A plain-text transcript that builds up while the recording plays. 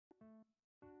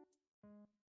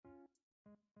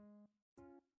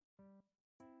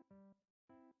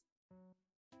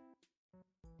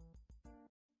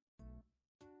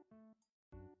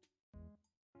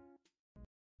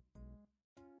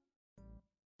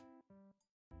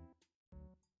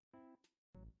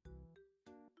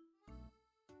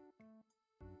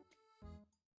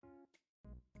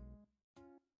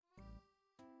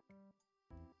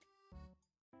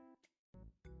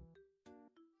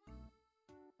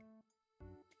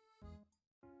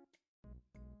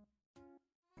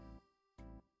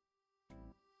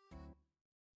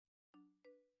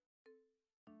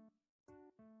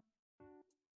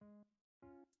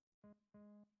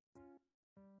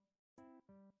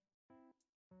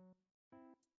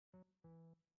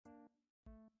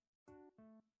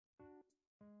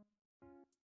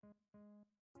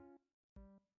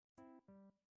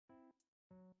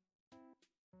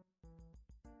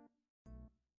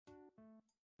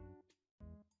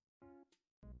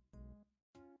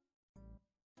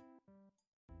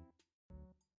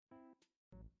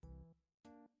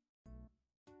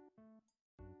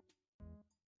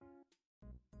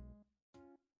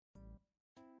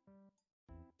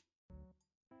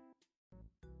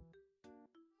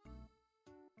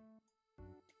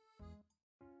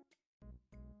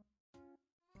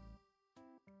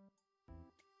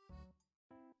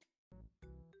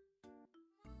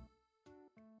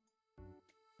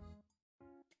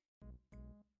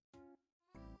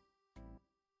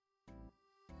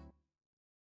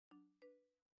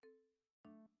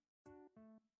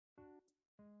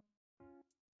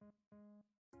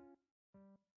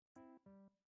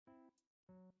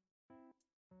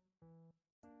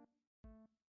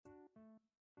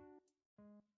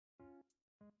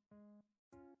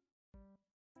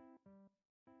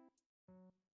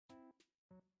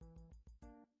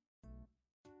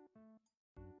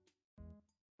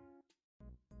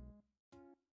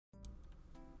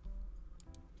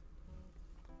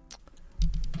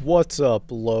What's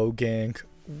up, Low Gang?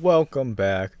 Welcome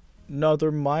back.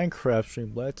 Another Minecraft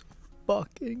stream. Let's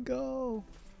fucking go.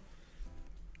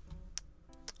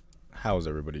 How's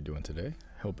everybody doing today?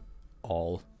 Hope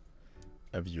all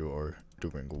of you are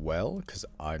doing well, because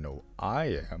I know I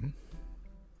am.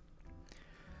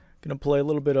 Gonna play a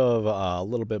little bit of a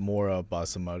little bit more of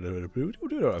some play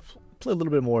a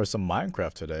little bit more of some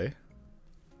Minecraft today.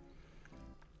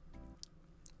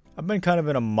 I've been kind of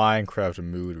in a Minecraft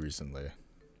mood recently.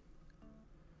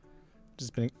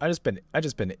 I just been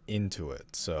into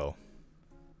it, so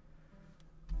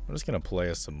I'm just gonna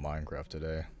play some Minecraft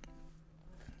today.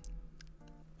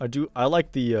 I do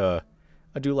like these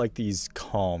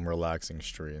calm, relaxing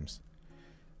streams.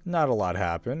 Not a lot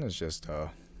happen. It's just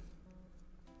I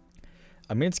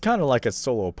mean, it's kind of like a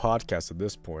solo podcast at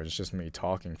this point. It's just me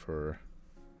talking for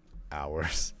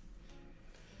hours.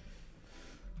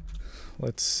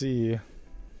 Let's see.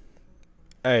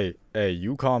 Hey,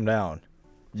 you calm down.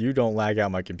 You don't lag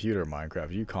out my computer,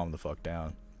 Minecraft. You calm the fuck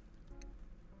down.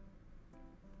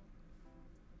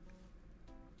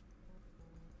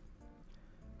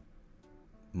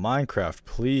 Minecraft,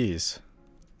 please.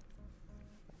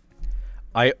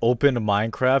 I opened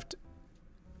Minecraft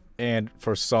and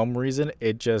for some reason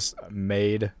it just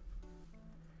made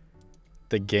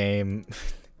the game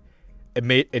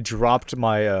it dropped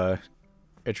my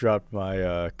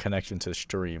connection to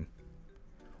stream,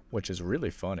 which is really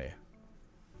funny.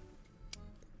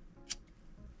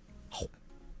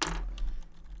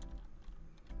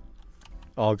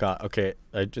 Oh god, okay,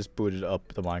 I just booted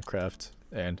up the Minecraft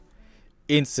and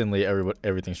instantly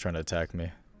everything's trying to attack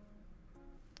me.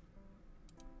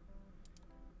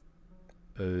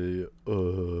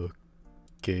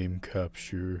 Game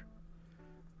capture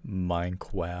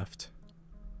Minecraft.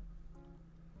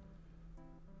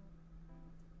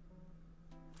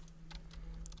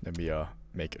 Let me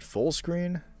make it full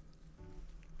screen.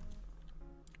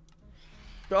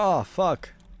 Oh fuck.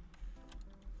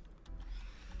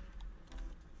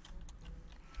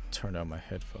 Turn down my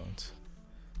headphones.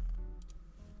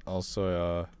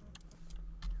 Also,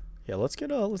 yeah, let's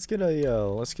get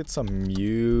some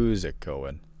music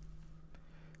going.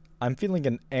 I'm feeling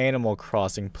an Animal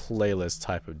Crossing playlist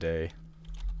type of day.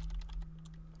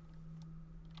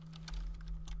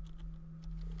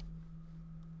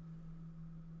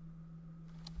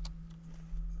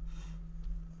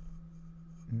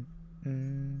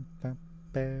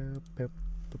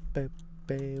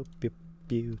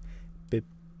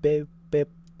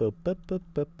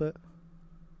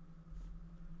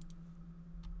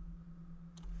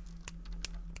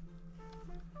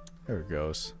 There it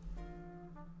goes.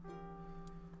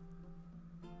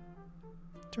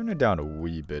 Turn it down a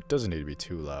wee bit. Doesn't need to be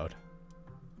too loud.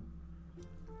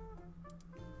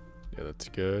 Yeah, that's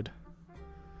good.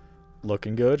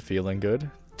 Looking good, feeling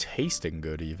good, tasting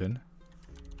good even.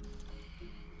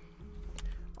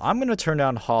 I'm gonna turn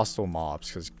down hostile mobs,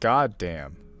 because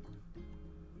goddamn.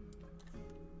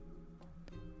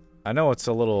 I know it's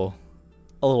a little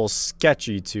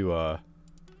sketchy to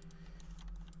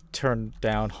turn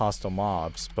down hostile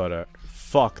mobs, but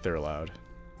fuck, they're loud.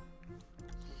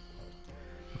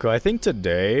 Okay, I think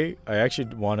today I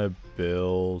actually want to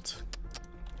build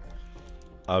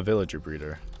a villager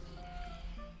breeder.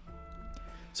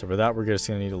 So for that, we're just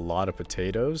gonna need a lot of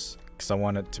potatoes, because I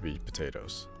want it to be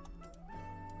potatoes.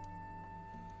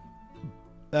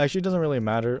 Actually, it doesn't really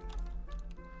matter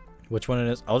which one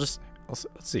it is. Let's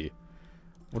see.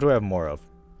 What do I have more of?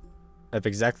 I have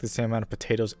exactly the same amount of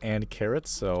potatoes and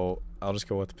carrots, so I'll just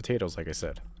go with the potatoes, like I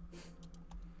said.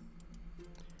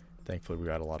 Thankfully, we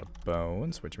got a lot of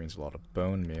bones, which means a lot of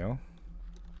bone meal.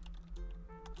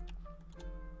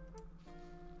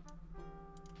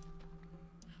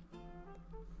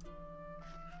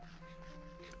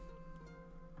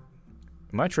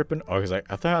 Am I tripping? Oh, because I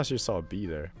thought I actually saw a bee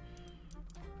there.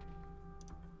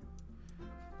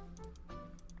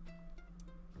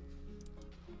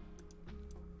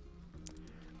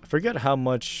 I forget how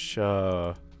much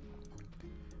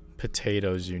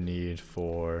potatoes you need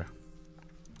to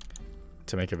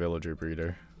make a villager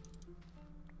breeder.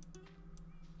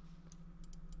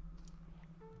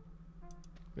 I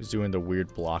was doing the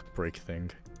weird block break thing.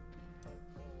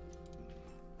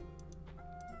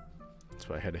 That's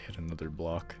why I had to hit another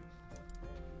block.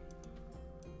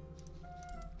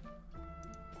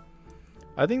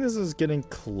 I think this is getting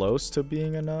close to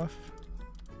being enough.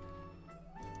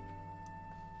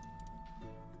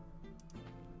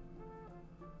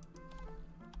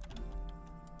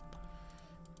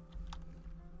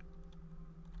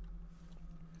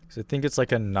 So I think it's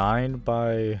like a 9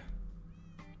 by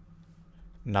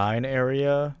 9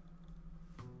 area.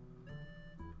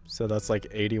 So that's like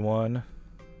 81,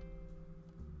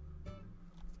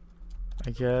 I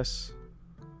guess.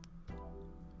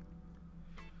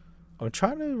 I'm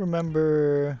trying to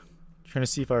remember, trying to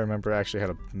see if I remember actually how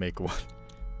to make one.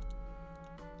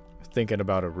 Thinking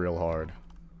about it real hard.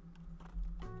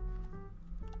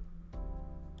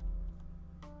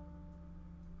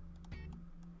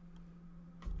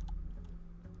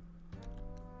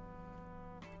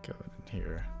 Go in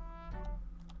here.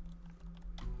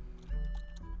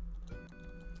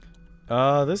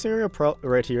 This area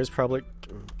right here is probably,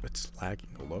 it's lagging.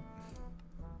 Hold up.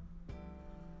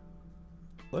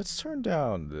 Let's turn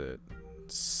down the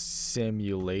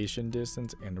simulation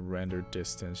distance and render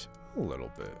distance a little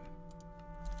bit.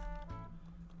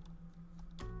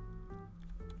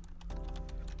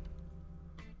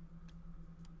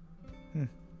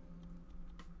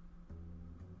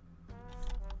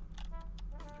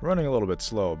 Running a little bit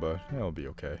slow, but it'll be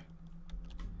okay.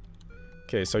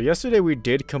 Okay, so yesterday we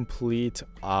did complete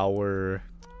our...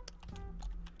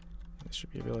 There should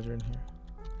be a villager in here.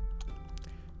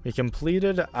 We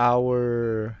completed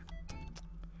our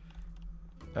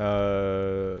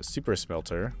super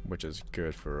smelter, which is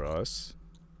good for us.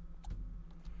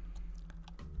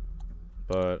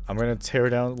 But I'm gonna tear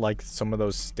down like some of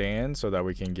those stands so that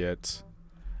we can get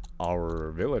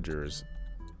our villagers,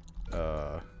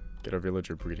 get our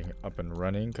villager breeding up and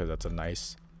running, because that's a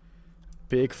nice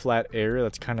big flat area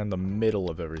that's kind of in the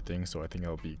middle of everything. So I think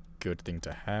it'll be a good thing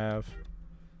to have.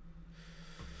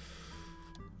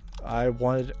 I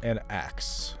wanted an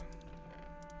axe.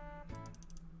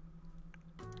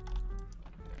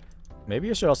 Maybe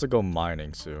I should also go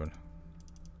mining soon.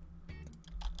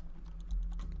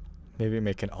 Maybe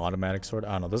make an automatic sword.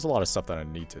 I don't know. There's a lot of stuff that I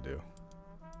need to do.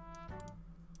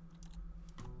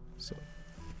 So.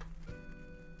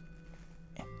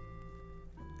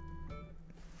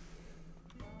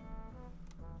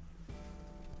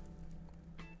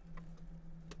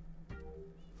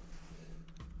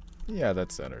 Yeah,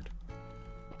 that's centered.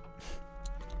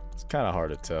 It's kind of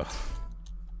hard to tell.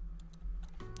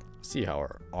 See how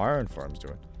our iron farm's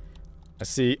doing.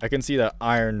 I can see that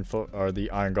the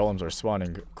iron golems are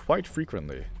spawning quite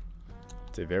frequently.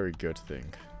 It's a very good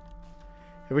thing.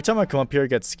 Every time I come up here, I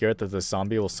get scared that the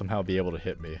zombie will somehow be able to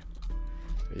hit me.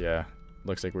 But yeah,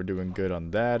 looks like we're doing good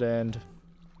on that end.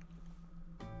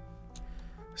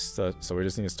 So we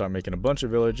just need to start making a bunch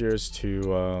of villagers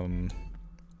to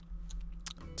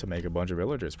make a bunch of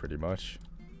villagers, pretty much.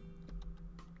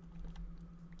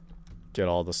 Get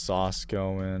all the sauce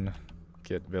going.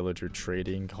 Get villager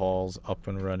trading halls up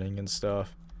and running and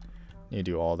stuff. Need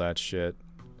to do all that shit.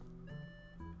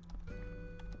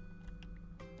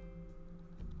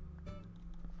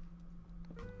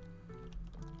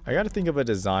 I gotta think of a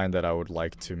design that I would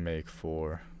like to make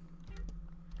for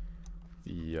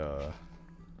the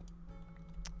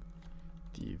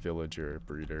villager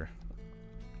breeder.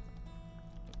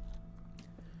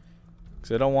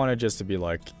 Because I don't want it just to be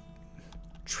like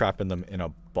trapping them in a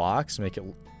box. I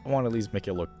want to at least make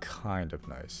it look kind of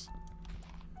nice.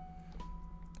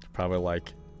 Probably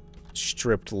like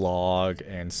stripped log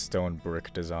and stone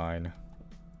brick design.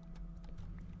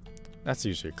 That's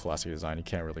usually a classic design. You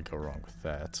can't really go wrong with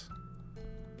that.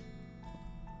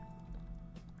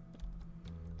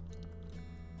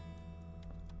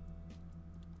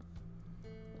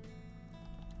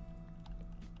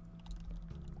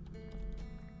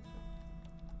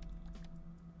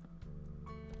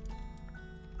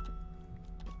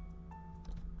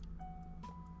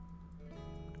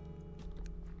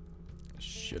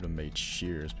 Should have made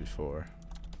shears before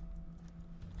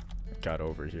I got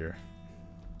over here.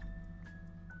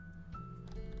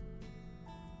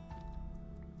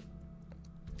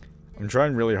 I'm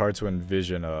trying really hard to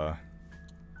envision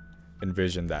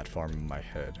that farm in my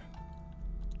head.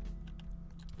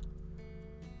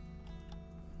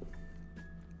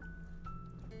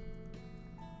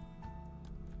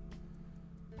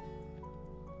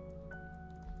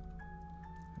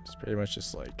 It's pretty much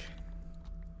just like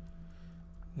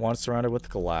one surrounded with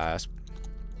glass,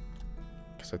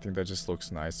 because I think that just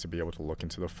looks nice to be able to look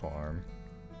into the farm.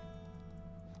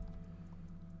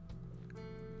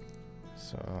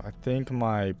 So I think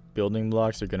my building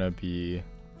blocks are gonna be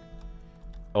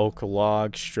oak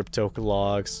logs, stripped oak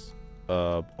logs,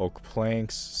 oak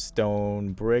planks,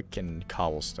 stone brick, and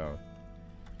cobblestone.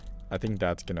 I think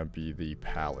that's gonna be the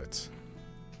palette.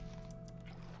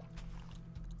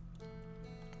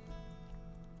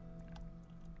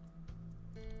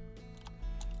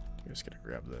 Just gonna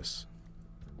grab this.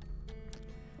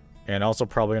 And also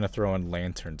probably gonna throw in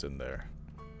lanterns in there.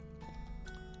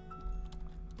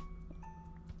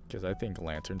 Because I think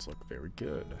lanterns look very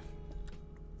good.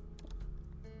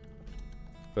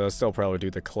 But I'll still probably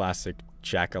do the classic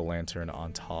jack-o'-lantern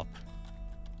on top.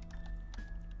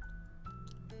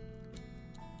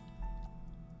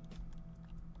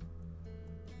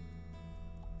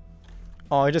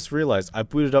 Oh, I just realized I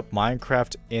booted up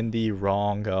Minecraft in the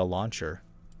wrong launcher.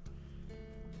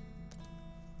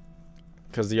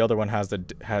 Because the other one has the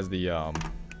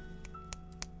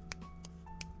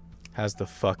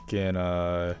fucking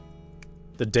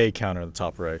the day counter at the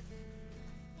top right.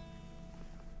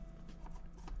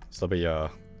 So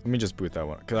let me just boot that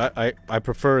one, cause I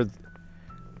prefer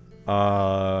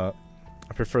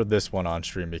this one on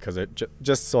stream because it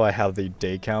just so I have the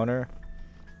day counter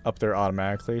up there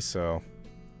automatically, so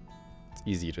it's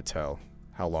easy to tell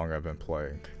how long I've been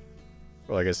playing,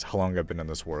 or I guess how long I've been in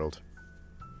this world.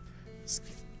 This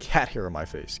cat hair on my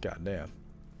face, goddamn.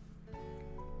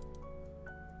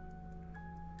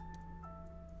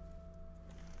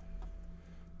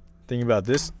 Thing about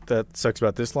this that sucks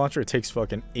about this launcher, it takes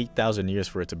fucking 8,000 years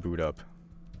for it to boot up.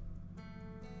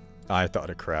 I thought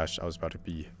it crashed. I was about to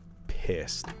be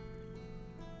pissed.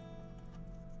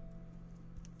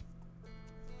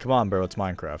 Come on, bro, it's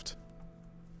Minecraft.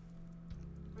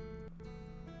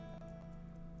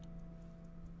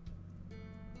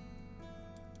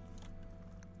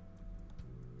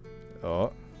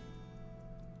 Oh.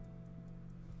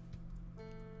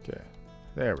 Okay.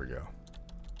 There we go.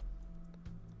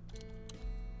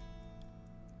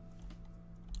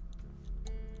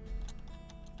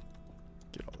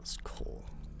 Get all this coal.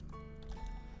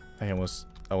 I was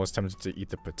tempted to eat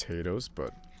the potatoes, but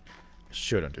I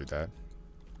shouldn't do that.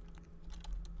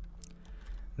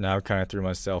 Now I kind of threw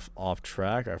myself off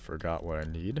track. I forgot what I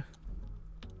need.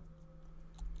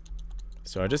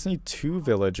 So I just need 2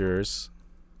 villagers.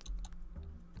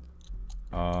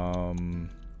 I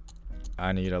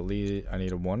need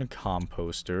 1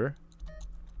 composter.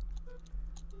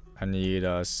 I need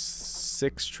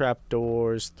 6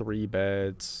 trapdoors, 3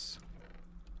 beds.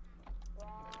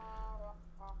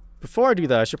 Before I do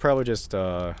that, I should probably just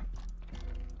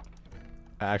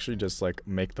actually just like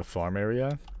make the farm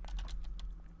area.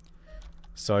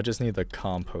 So I just need the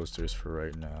composters for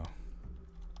right now.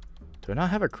 Do I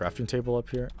not have a crafting table up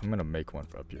here? I'm gonna make one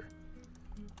for up here.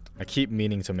 I keep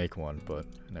meaning to make one, but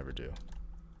I never do.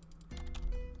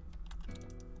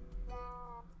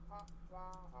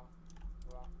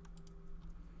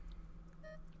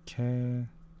 Okay.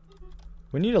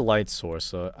 We need a light source,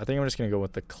 so I think I'm just gonna go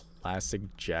with the classic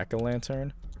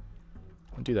jack-o'-lantern.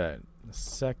 I'll do that in a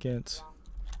second.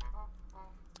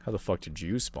 How the fuck did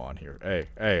you spawn here? Hey,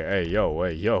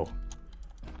 yo.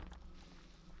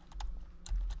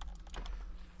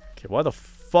 Okay, why the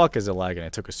fuck is it lagging? I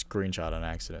took a screenshot on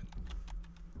accident.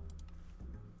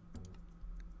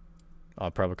 Oh,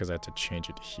 probably because I had to change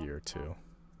it here, too.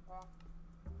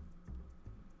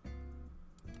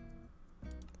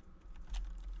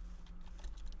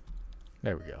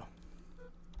 There we go.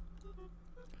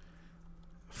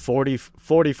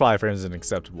 45 frames is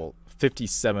acceptable.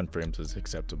 57 frames is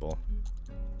acceptable.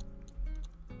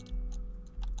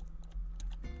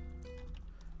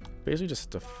 Basically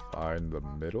just have to find the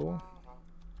middle.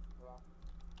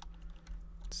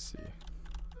 Let's see.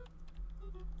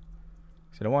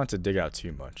 I don't want it to dig out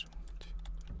too much.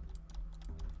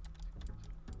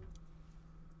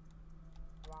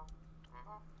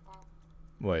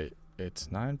 Wait,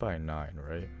 it's 9 by 9,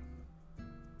 right?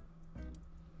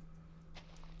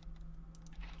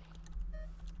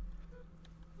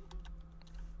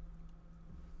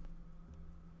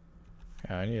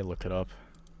 Yeah, I need to look it up.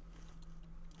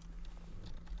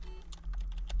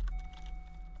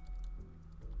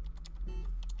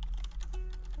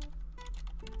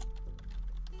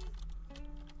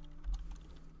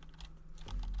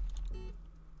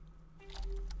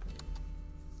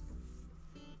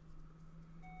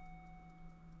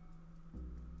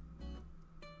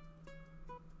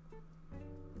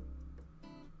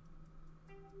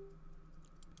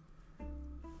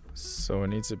 So it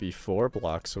needs to be 4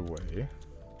 blocks away.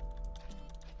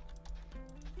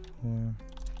 I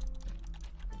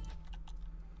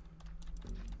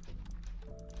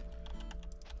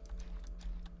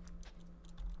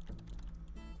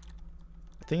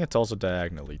think it's also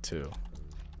diagonally too.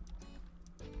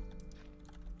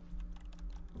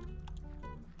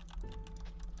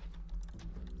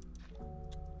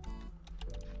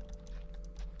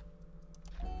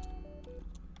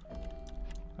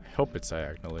 I hope it's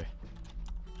diagonally.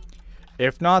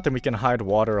 If not, then we can hide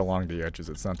water along the edges.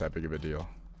 It's not that big of a deal.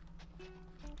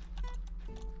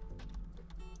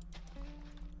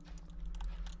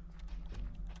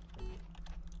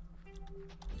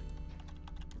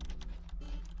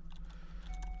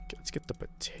 Okay, let's get the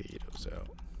potatoes out.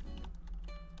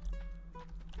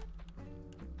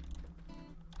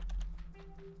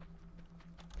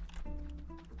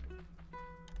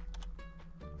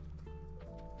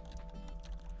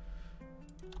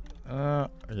 Yeah,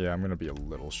 I'm gonna be a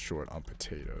little short on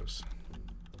potatoes.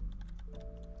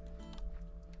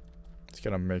 Just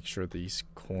gotta make sure these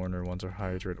corner ones are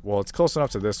hydrated. Well, it's close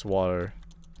enough to this water.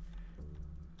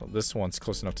 Well, this one's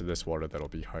close enough to this water that'll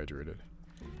be hydrated.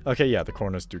 Okay, yeah, the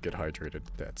corners do get hydrated.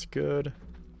 That's good.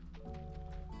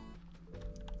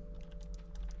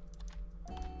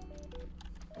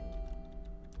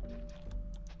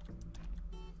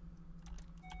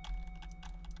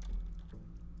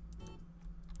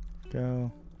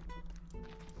 Go.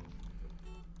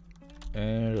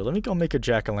 And let me go make a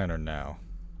jack-o'-lantern now.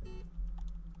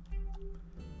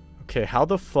 Okay, how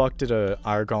the fuck did a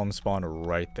iron golem spawn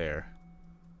right there?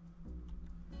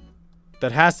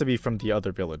 That has to be from the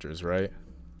other villagers, right?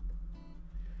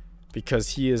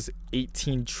 Because he is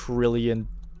 18 trillion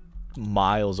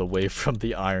miles away from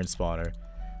the iron spawner.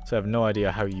 So I have no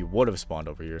idea how you would have spawned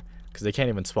over here. Because they can't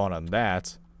even spawn on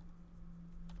that.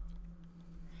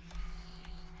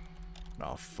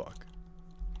 Oh, fuck.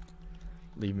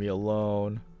 Leave me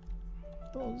alone.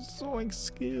 Oh, Zoink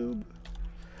Scoob.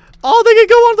 Oh, they can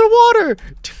go underwater!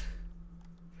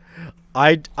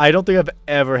 I don't think I've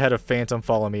ever had a phantom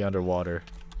follow me underwater.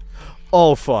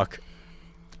 Oh, fuck.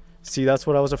 See, that's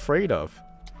what I was afraid of.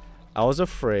 I was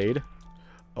afraid.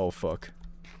 Oh, fuck.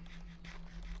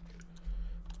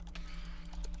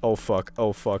 Oh, fuck.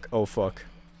 Oh, fuck. Oh, fuck.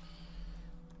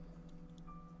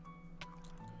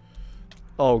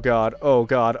 Oh, God. Oh,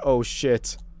 God. Oh,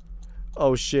 shit.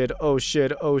 Oh, shit. Oh,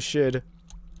 shit. Oh, shit.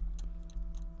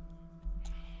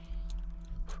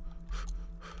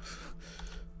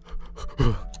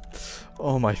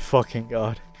 Oh my fucking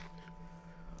god.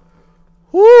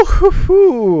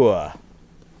 Woo-hoo-hoo!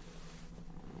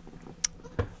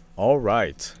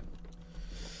 Alright.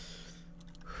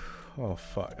 Oh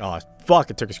fuck. Oh fuck,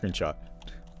 it took a screenshot.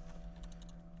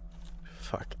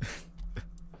 Fuck.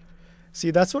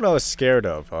 See, that's what I was scared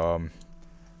of.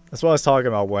 That's what I was talking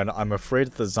about when I'm afraid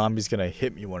that the zombie's gonna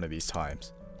hit me one of these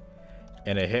times.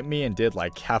 And it hit me and did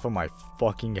like half of my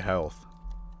fucking health.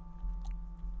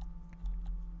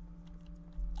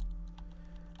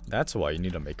 That's why you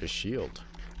need to make a shield.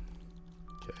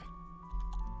 Okay.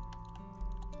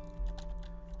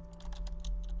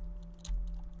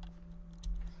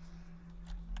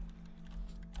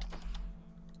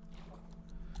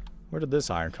 Where did this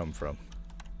iron come from?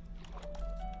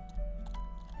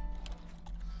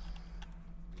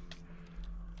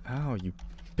 Ow, you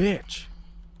bitch.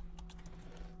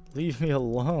 Leave me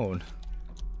alone.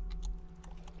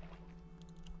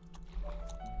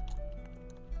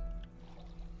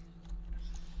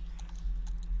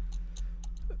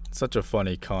 Such a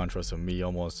funny contrast of me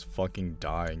almost fucking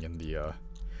dying in the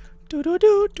do do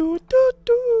do do do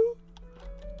do.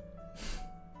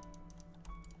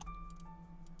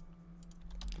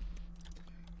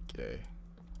 Okay.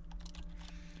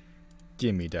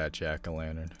 Give me that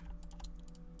jack-o'-lantern.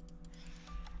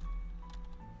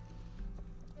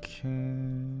 Okay.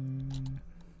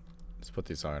 Let's put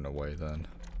these iron away then.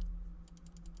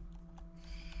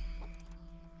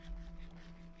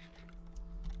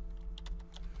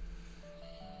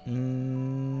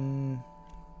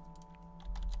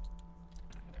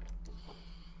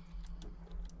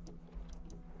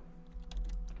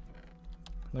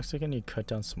 Looks like I need to cut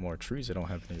down some more trees. I don't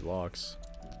have any logs.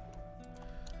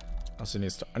 Also I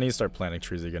need to start planting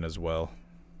trees again as well.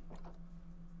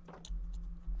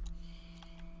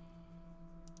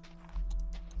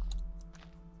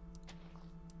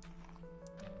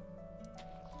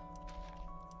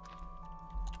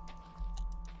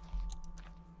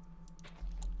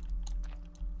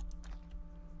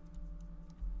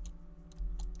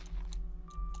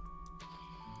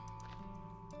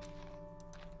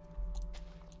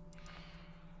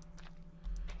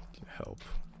 Help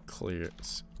clear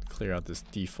out this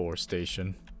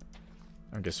deforestation.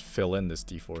 I guess fill in this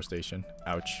deforestation.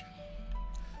 Ouch.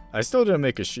 I still didn't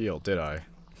make a shield, did I?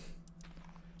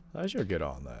 I should get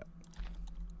on that.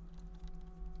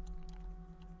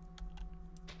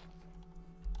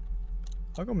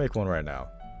 I'll go make one right now.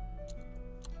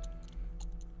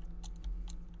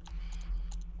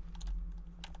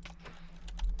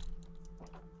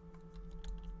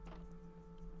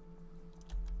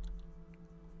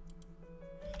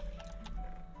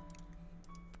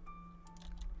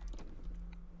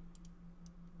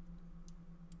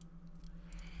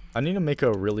 I need to make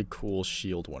a really cool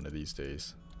shield one of these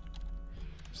days.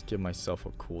 Just give myself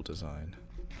a cool design.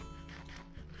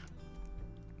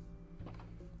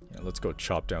 Yeah, let's go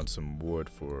chop down some wood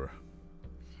for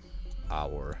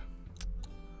our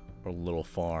little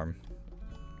farm.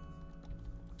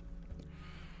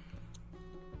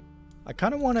 I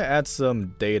kind of want to add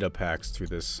some data packs to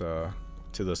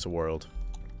this world.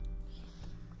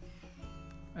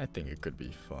 I think it could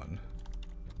be fun.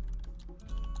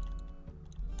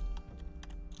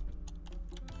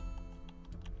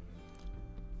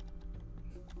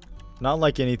 Not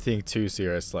like anything too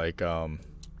serious, like nothing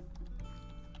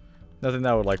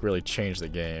that would like really change the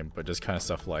game, but just kind of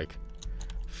stuff like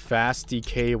fast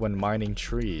decay when mining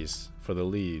trees for the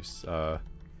leaves,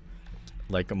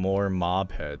 like more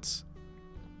mob heads,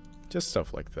 just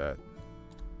stuff like that.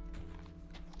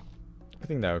 I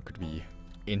think that could be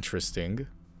interesting,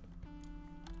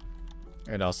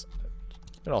 and also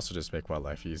it also just make my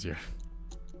life easier.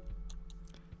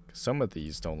 'Cause some of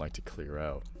these don't like to clear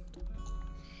out.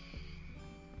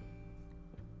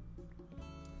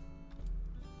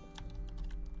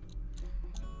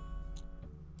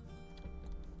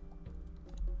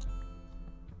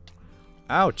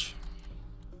 Ouch!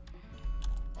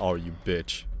 Oh, you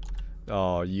bitch.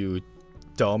 Oh, you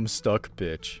dumb stuck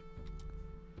bitch.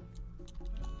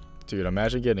 Dude,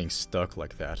 imagine getting stuck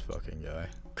like that fucking guy.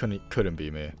 Couldn't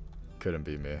be me. Couldn't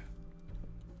be me.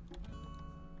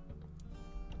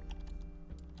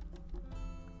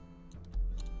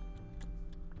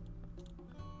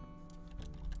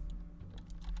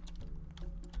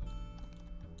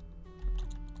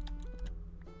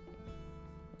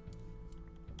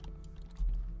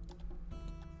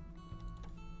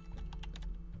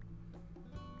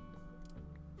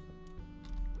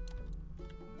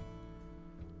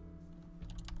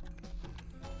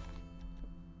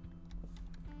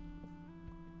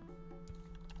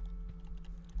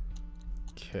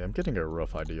 Okay, I'm getting a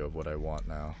rough idea of what I want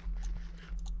now.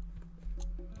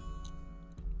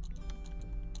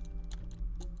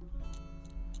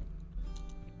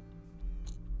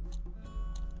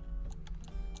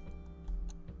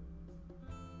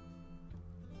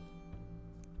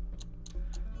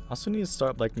 I also need to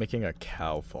start like making a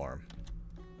cow farm.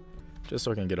 Just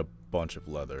so I can get a bunch of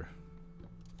leather.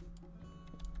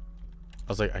 I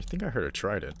was like, I think I heard a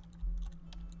trident.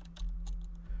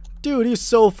 Dude, he's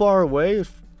so far away.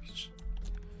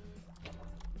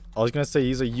 I was gonna say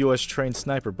he's a US trained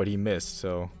sniper, but he missed,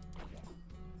 so.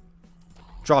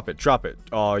 Drop it, drop it.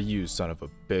 Aw, you son of a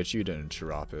bitch, you didn't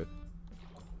drop it.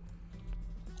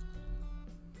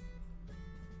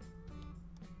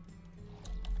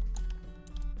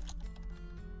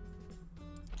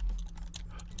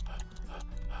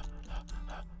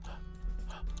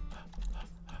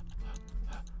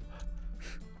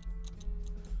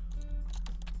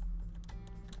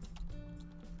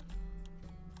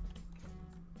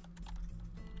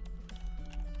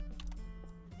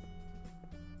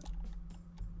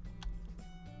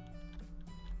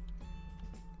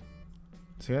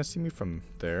 Is he gonna see me from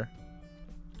there?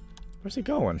 Where's he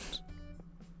going?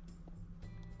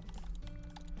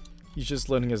 He's just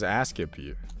letting his ass get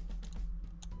beat.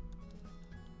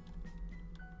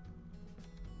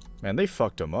 Man, they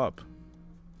fucked him up.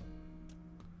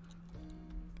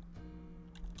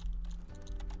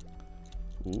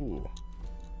 Ooh.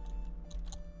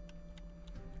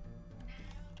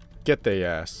 Get they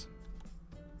ass.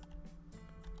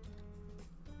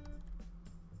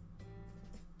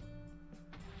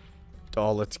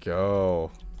 Oh, let's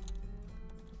go.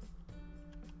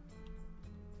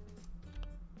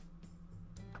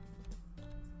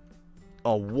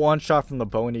 Oh, one shot from the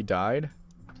bow and he died?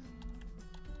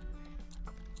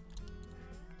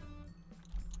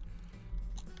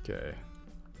 Okay.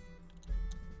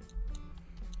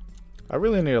 I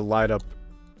really need to light up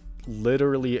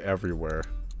literally everywhere.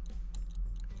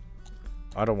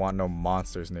 I don't want no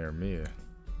monsters near me.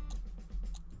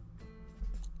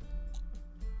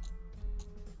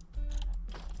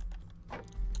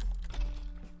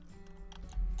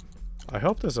 I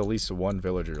hope there's at least one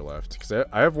villager left, because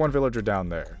I have one villager down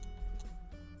there.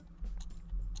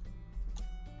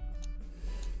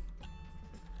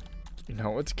 You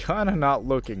know, it's kind of not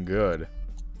looking good.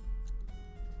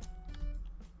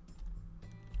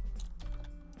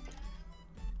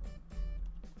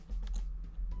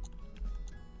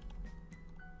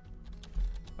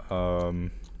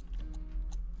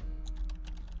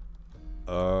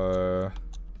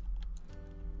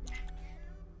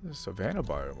 There's a savanna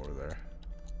biome over there.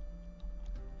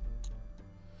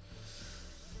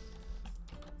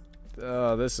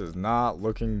 This is not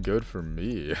looking good for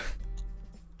me.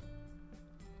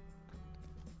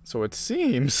 So it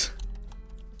seems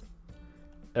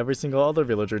every single other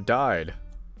villager died.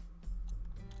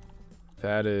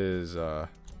 That is,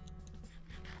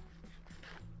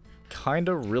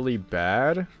 kinda really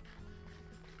bad.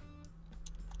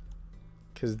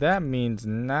 Because that means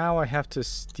now I have to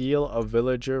steal a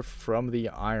villager from the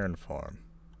iron farm.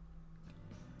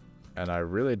 And I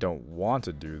really don't want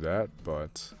to do that,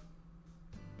 but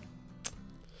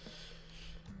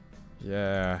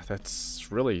Yeah,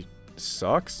 that's really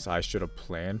sucks. I should have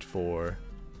planned for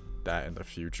that in the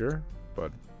future,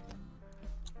 but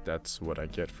that's what I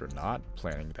get for not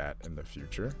planning that in the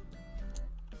future.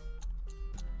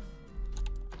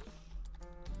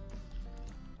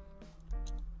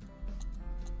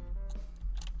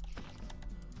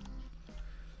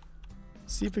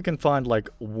 See if we can find like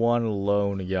one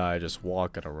lone guy just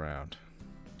walking around.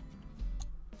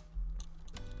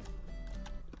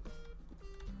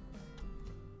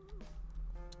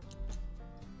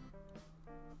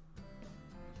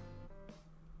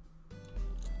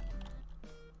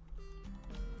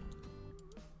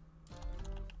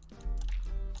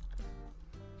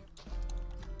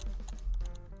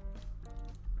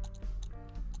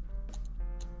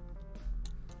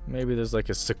 Maybe there's like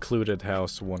a secluded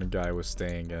house one guy was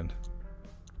staying in.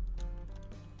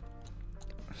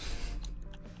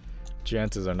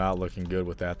 Chances are not looking good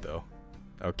with that though.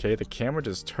 Okay, the camera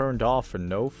just turned off for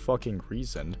no fucking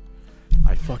reason.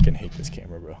 I fucking hate this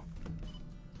camera, bro.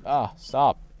 Ah,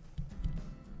 stop.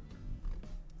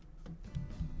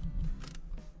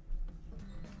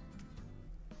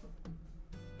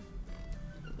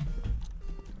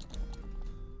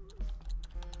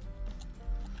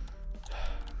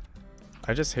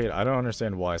 I just hate it. I don't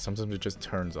understand why. Sometimes it just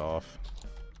turns off.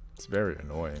 It's very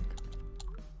annoying.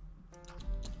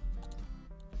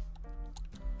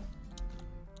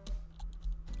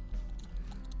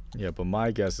 Yeah, but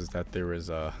my guess is that there is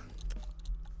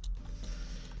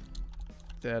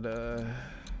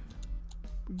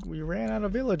we ran out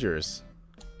of villagers.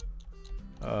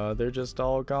 They're just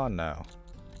all gone now.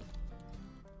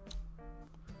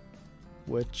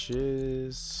 Which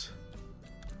is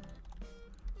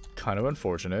kind of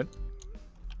unfortunate.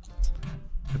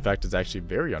 In fact, it's actually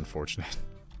very unfortunate.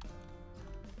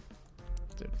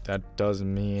 That does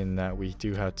mean that we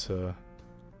do have to...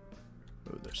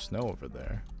 Oh, there's snow over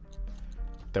there.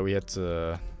 That we had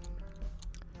to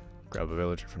grab a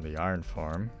villager from the iron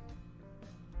farm.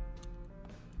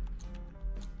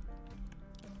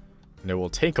 And it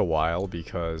will take a while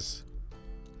because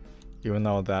even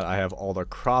though that I have all the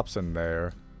crops in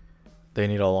there, they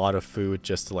need a lot of food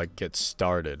just to like get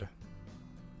started.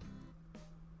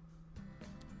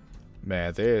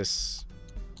 Man, this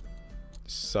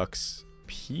sucks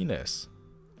penis.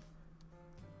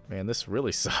 Man, this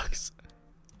really sucks.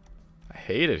 I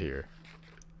hate it here.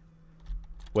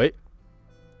 Wait.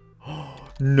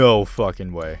 No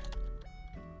fucking way.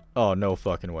 Oh, no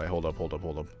fucking way. Hold up, hold up,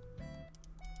 hold up.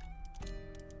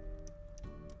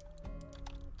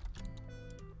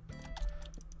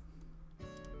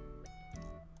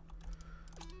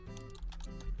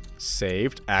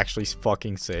 Saved. Actually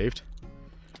fucking saved.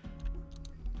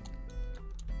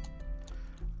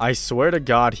 I swear to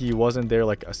God he wasn't there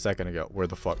like a second ago. Where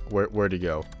the fuck? Where'd he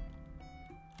go?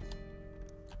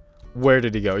 Where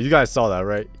did he go? You guys saw that,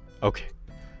 right? Okay.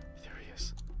 There he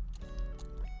is.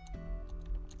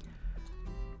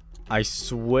 I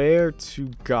swear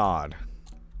to God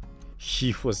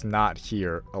he was not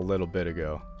here a little bit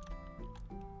ago.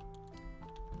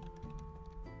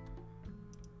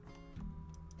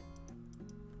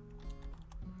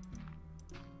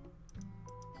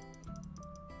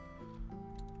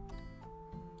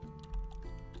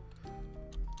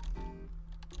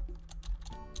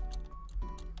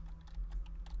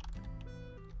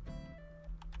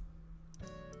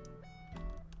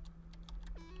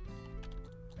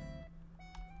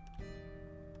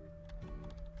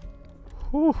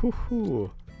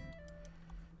 Hoo.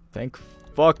 Thank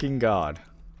fucking God.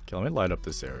 Okay, let me light up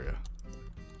this area.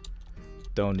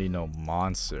 Don't need no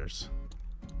monsters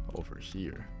over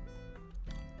here.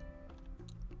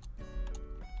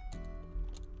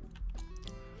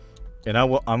 And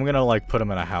I'm gonna like put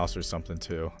him in a house or something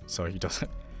too, so he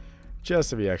doesn't. Just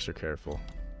to be extra careful.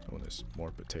 Oh, there's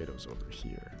more potatoes over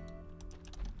here.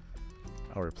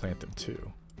 I'll replant them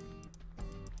too.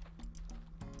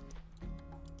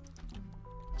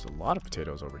 There's a lot of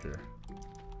potatoes over here.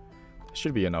 There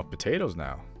should be enough potatoes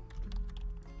now.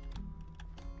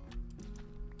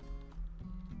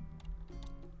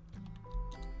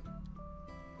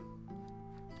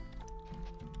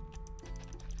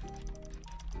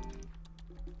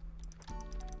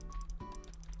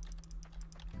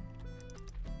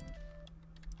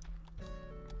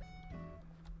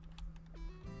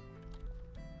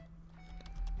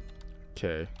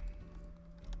 Okay.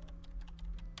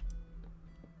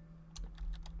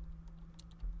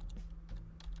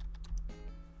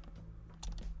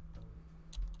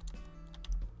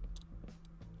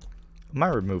 I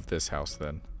might remove this house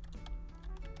then.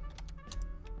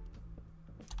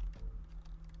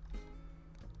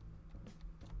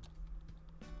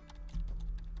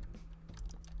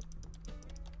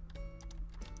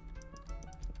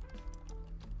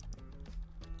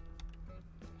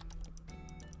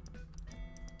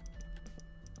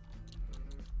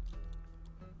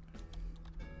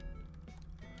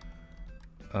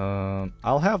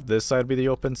 I'll have this side be the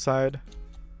open side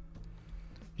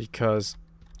because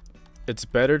it's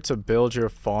better to build your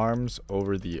farms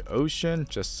over the ocean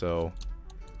just so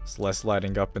it's less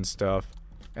lighting up and stuff.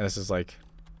 And this is like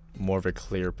more of a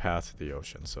clear path to the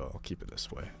ocean, so I'll keep it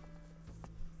this way.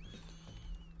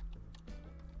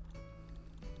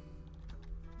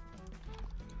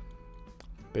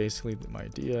 Basically, my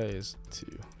idea is to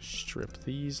strip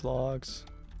these logs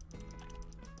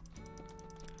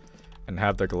and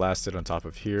have the glass sit on top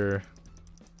of here.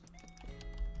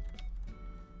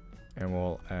 And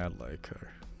we'll add like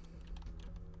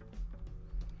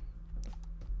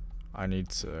I need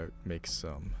to make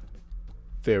some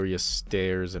various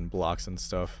stairs and blocks and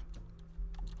stuff.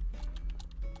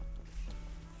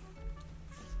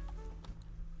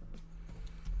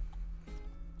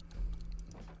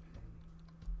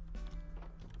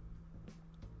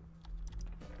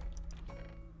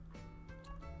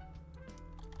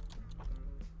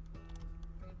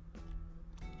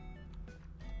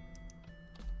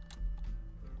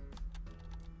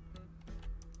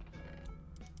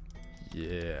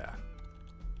 Yeah.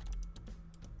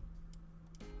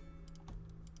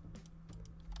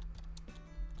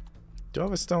 Do I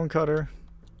have a stone cutter?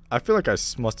 I feel like I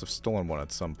must have stolen one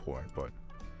at some point, but I'm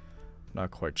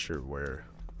not quite sure where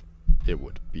it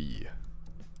would be.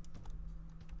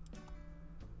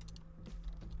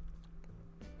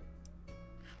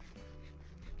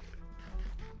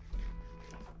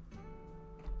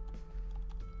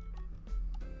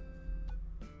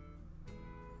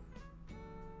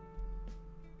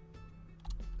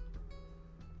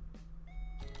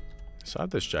 So I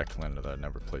have this jack-o'-lantern that I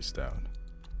never placed down.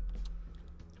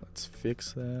 Let's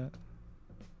fix that.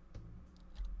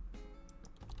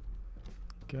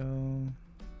 Go. I'm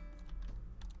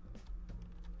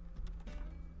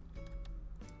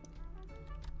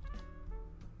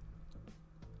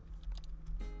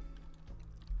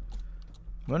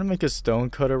gonna make a stone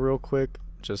cutter real quick,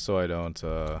 just so I don't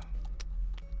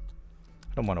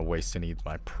want to waste any of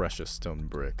my precious stone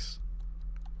bricks.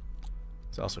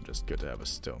 It's also just good to have a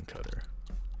stone cutter.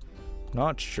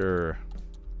 Not sure.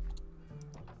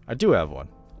 I do have one.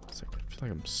 It's like, I feel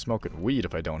like I'm smoking weed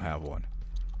if I don't have one.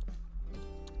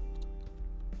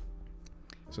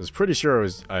 So I was pretty sure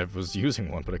I was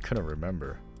using one, but I couldn't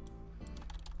remember.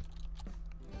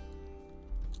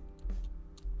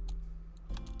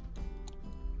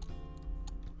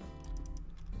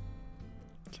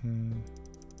 Okay.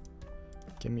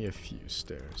 Give me a few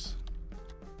stairs.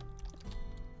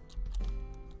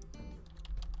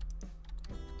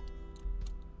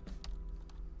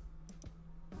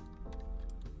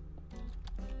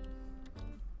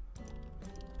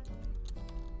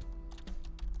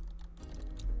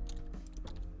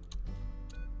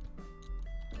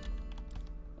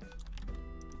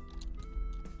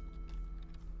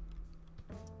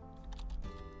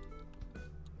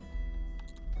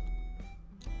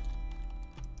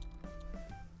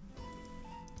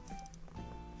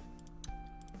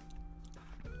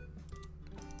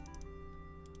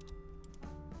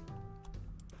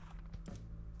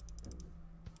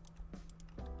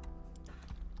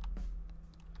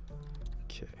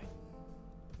 Okay.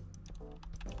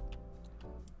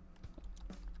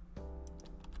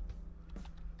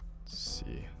 Let's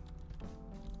see.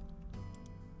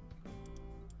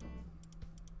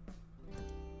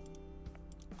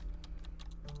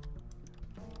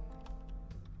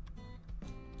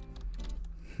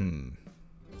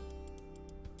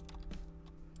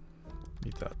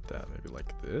 Need that maybe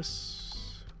like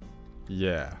this.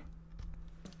 Yeah.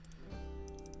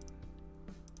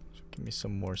 Give me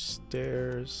some more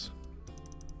stairs.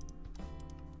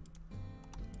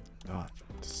 Ah,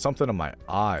 something in my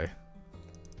eye.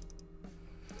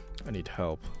 I need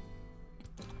help.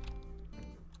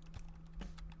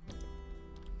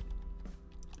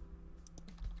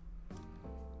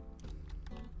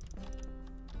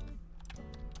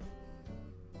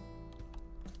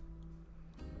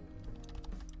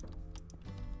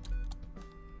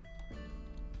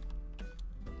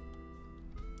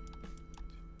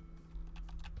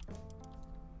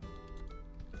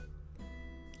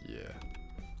 Yeah.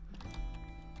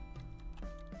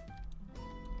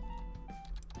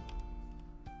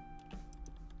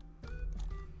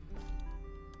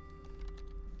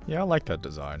 Yeah, I like that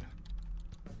design.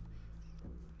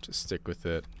 Just stick with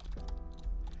it.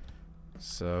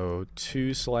 So,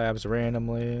 2 slabs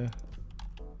randomly.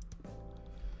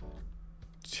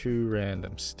 2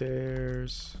 random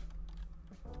stairs.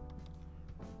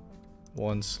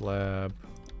 1 slab.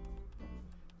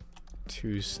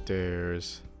 2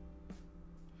 stairs.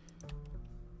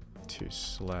 2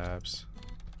 slabs.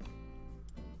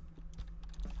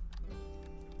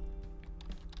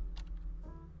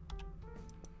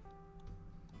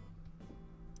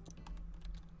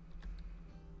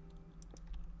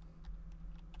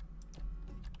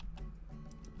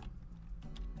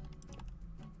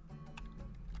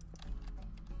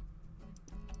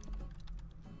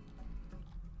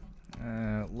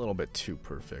 a little bit too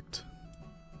perfect.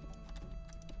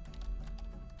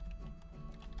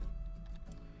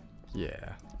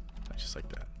 Yeah, just like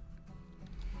that.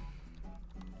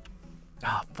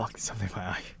 Ah, fuck, something in my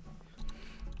eye.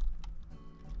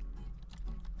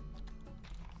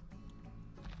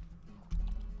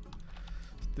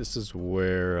 This is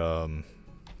where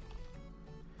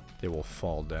they will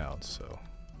fall down, so.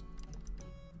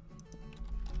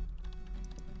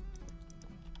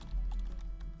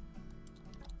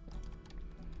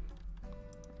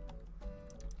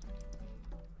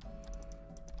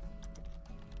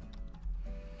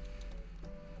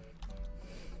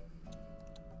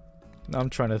 Now I'm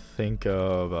trying to think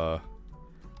of if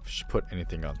I should put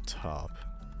anything on top.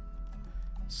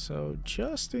 So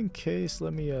just in case,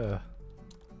 let me let's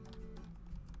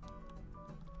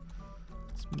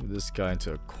move this guy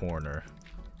into a corner.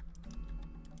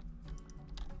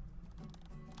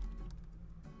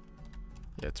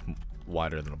 Yeah, it's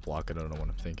wider than a block. I don't know what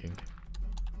I'm thinking.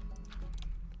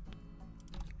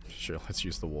 Sure, let's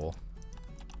use the wool.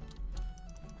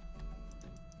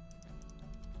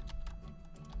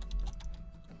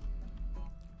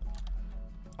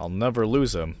 I'll never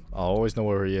lose him. I'll always know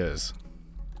where he is.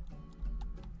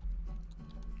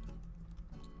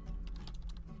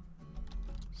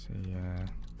 So yeah,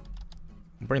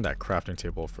 I'll bring that crafting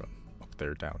table from up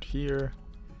there down here.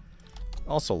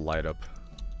 Also light up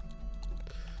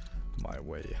my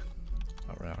way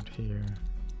around here.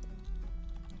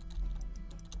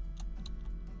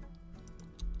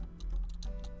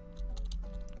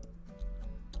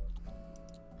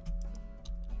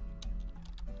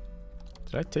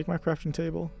 Did I take my crafting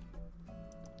table?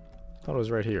 Thought it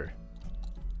was right here.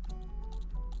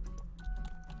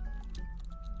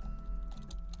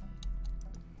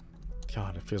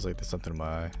 God, it feels like there's something in my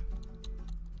eye.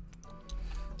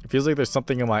 It feels like there's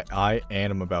something in my eye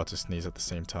and I'm about to sneeze at the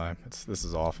same time. This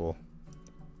is awful.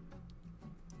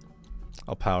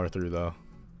 I'll power through though.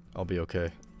 I'll be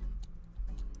okay.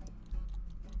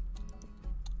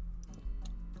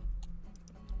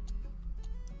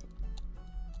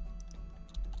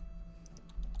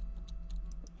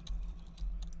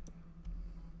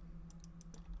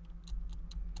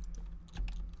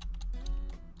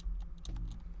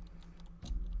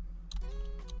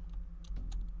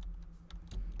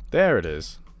 There it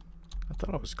is. I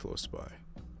thought I was close by.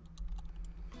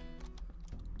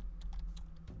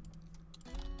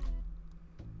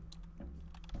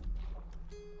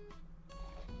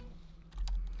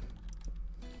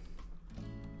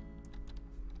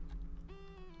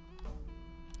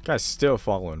 Guy's still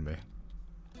following me.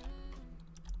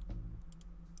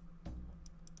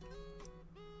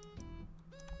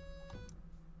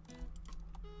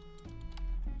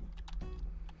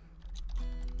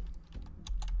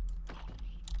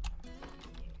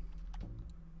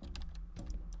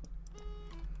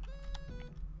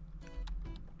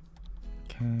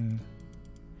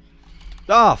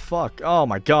 Ah, fuck. Oh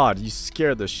my god, you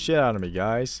scared the shit out of me,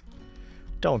 guys.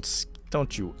 Don't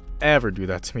you ever do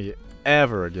that to me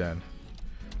ever again.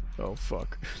 Oh,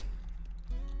 fuck.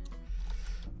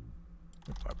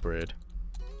 My bread.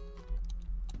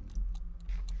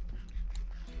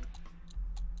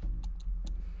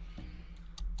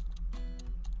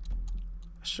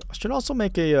 I should also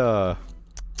make a,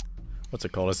 what's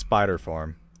it called? A spider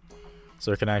farm.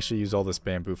 So I can actually use all this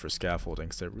bamboo for scaffolding,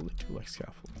 because I really do like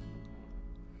scaffolding.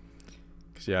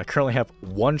 Because, yeah, I currently have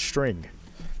one string.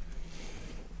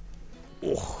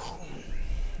 Oh.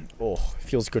 Oh, it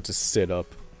feels good to sit up.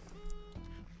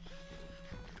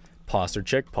 Posture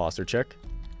check, posture check.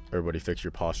 Everybody fix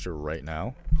your posture right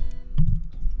now.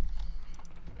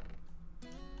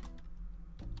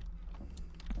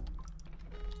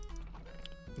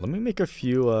 Let me make a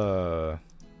few, yeah.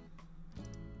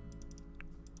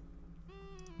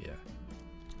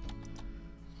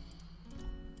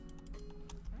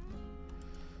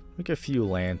 Make a few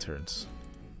lanterns.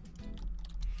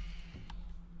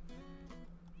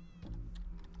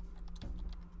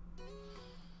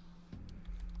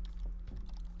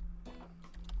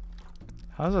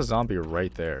 How's a zombie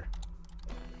right there?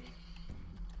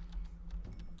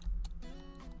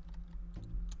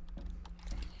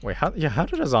 Wait, how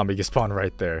did a zombie get spawned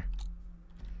right there?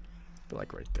 But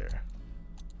like right there.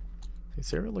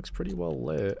 This area looks pretty well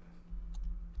lit.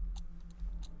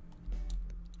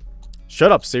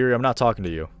 Shut up, Siri, I'm not talking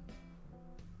to you.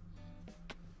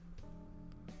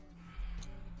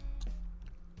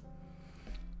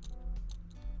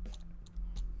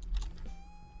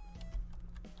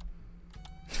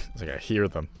 It's like I hear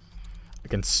them. I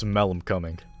can smell them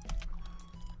coming.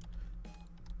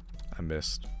 I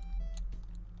missed.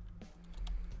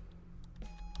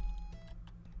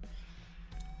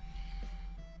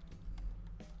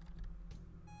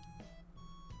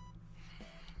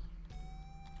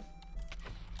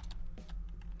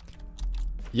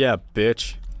 Yeah,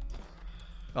 bitch.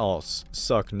 Oh,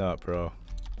 suck nut, bro.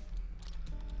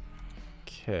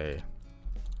 Okay.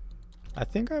 I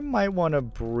think I might want to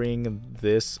bring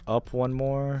this up one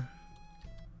more.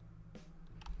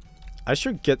 I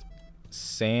should get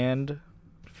sand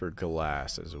for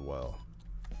glass as well.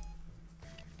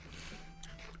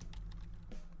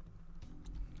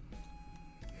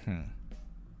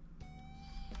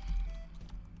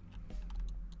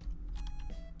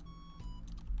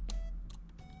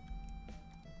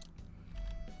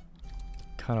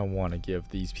 Kind of want to give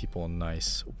these people a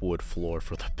nice wood floor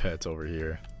for the pets over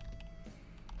here.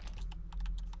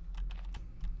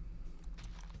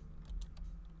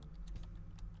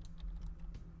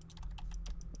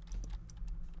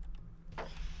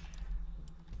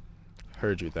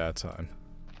 Heard you that time.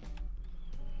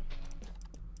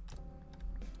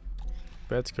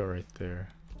 Beds go right there.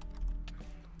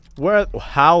 Where?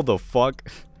 How the fuck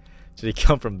did he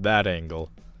come from that angle?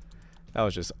 That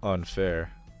was just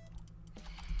unfair.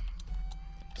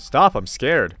 Stop, I'm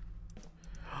scared.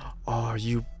 Oh,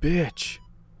 you bitch.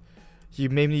 You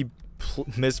made me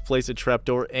misplace a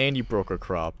trapdoor and you broke a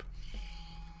crop.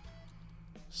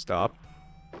 Stop.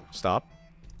 Stop.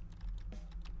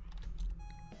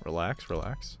 Relax,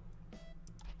 relax.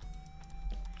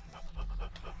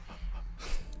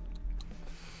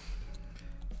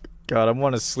 God, I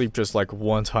want to sleep just like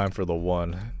one time for the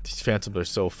one. These phantoms are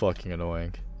so fucking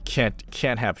annoying. Can't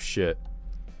have shit.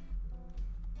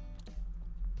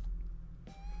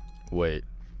 Wait.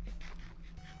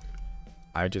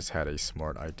 I just had a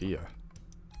smart idea.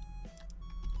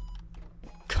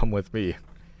 Come with me.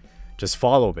 Just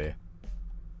follow me.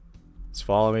 Just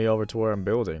follow me over to where I'm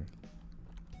building.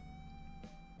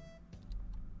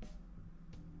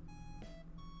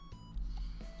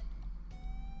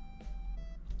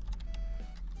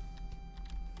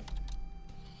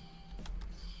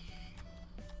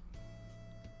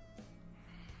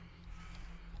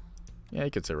 Yeah,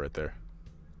 you could sit right there.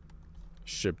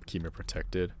 Should keep me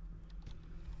protected.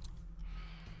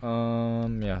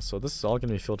 Yeah, so this is all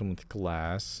gonna be filled in with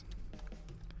glass.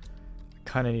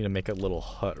 Kind of need to make a little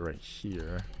hut right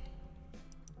here.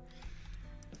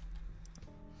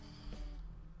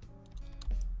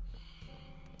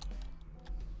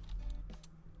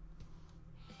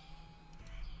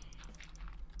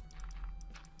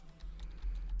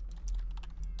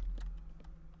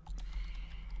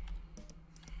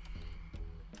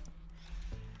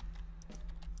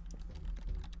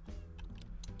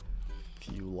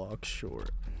 Few logs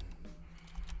short.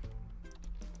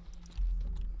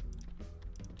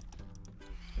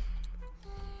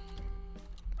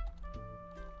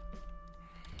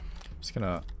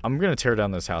 I'm gonna tear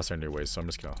down this house anyway, so I'm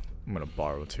gonna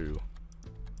borrow two.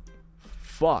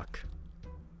 Fuck.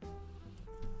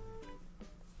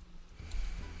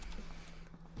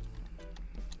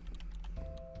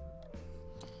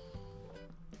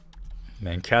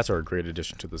 Man, cats are a great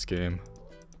addition to this game.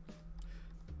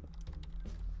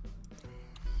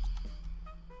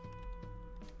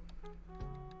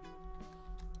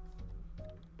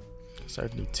 So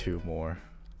I need 2 more.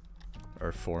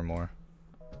 Or 4 more.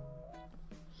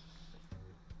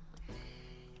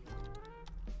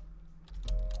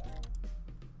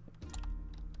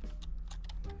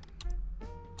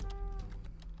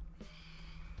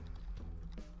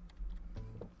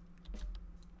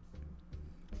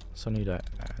 So I need to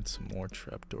add some more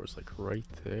trapdoors, like right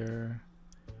there.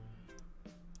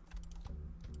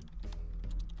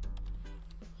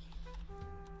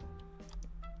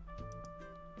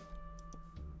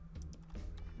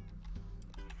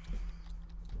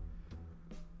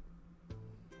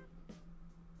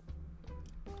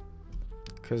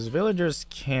 Because villagers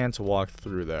can't walk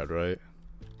through that, right?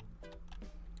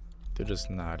 They're just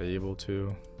not able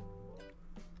to.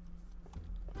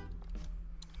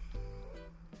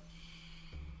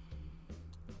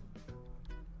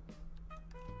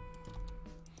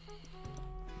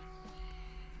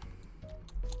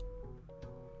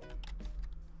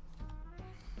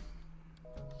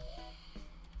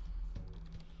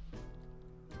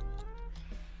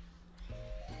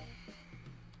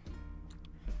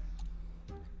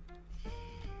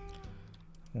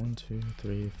 One, 2,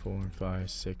 3, 4, 5,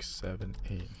 6, 7,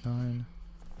 8, 9.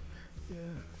 Yeah.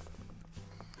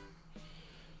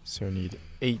 So we need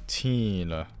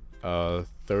 18.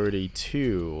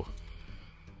 32.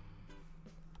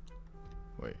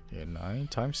 Wait, yeah, 9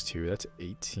 times 2, that's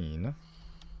 18.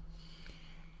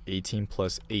 18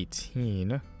 plus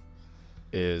 18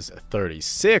 is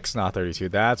 36, not 32.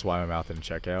 That's why my mouth didn't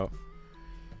check out.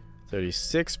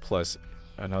 36 plus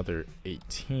another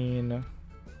 18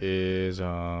 is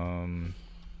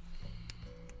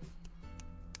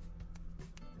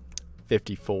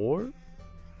 54.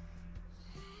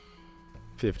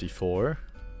 54.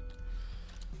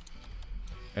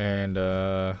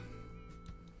 And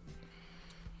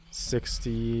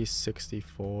 60,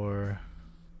 64.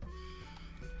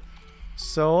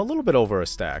 So a little bit over a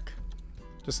stack.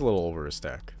 Just a little over a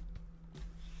stack.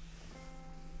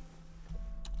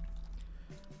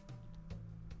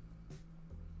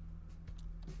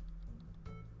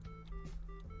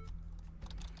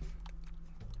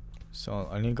 So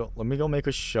I need to go. Let me go make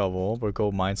a shovel. We'll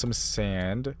go mine some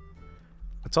sand.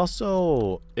 It's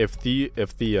also if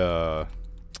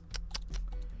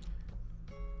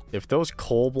those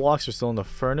coal blocks are still in the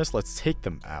furnace, let's take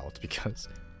them out because.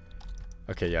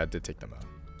 Okay, yeah, I did take them out.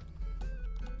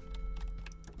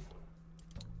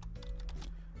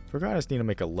 Forgot I just need to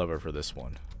make a lever for this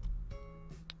one.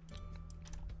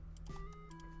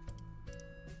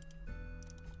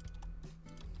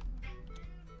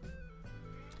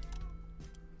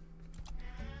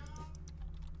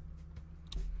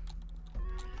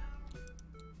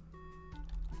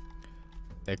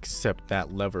 Except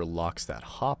that lever locks that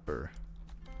hopper.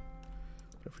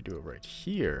 But if we do it right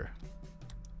here,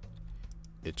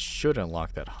 it shouldn't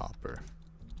lock that hopper.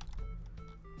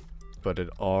 But it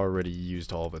already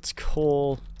used all of its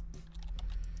coal.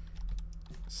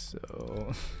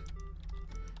 So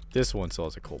this one still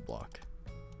has a coal block.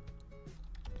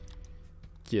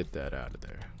 Get that out of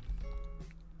there.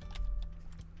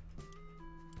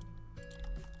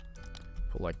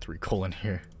 Put like 3 coal in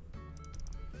here.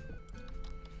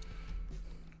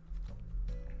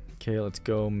 Okay, let's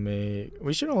go make...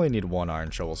 We should only need 1 iron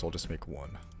shovel, so I'll just make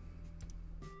 1.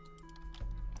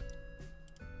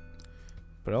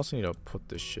 But I also need to put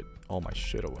this shit, all my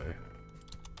shit away.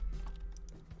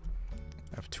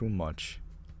 I have too much.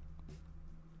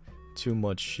 Too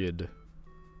much shit.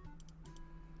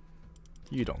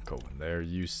 You don't go in there,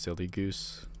 you silly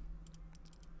goose.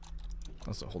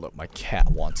 Also, hold up, my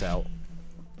cat wants out.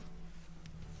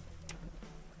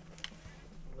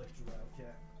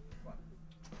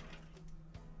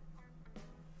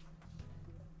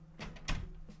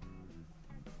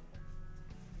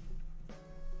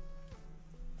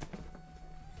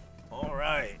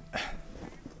 Alright.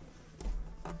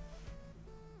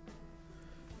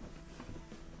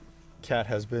 Cat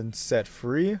has been set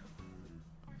free.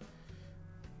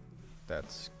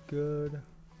 That's good.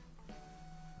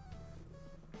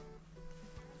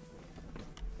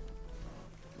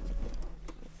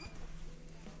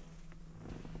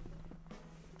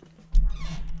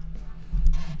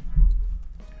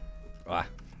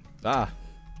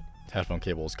 Headphone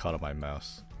cable is caught on my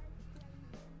mouse.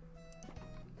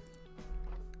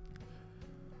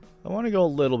 I want to go a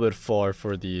little bit far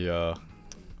for the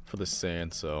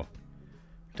sand, so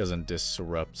it doesn't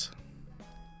disrupt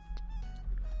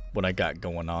what I got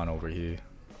going on over here.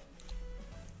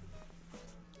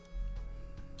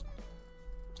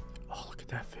 Oh, look at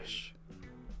that fish.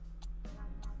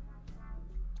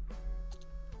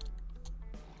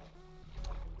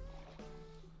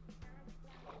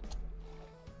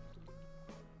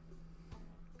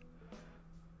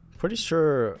 Pretty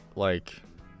sure, like,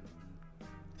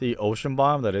 the ocean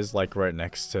biome that is, like, right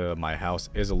next to my house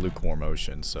is a lukewarm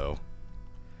ocean, so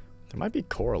there might be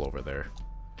coral over there.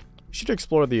 We should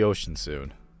explore the ocean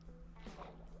soon.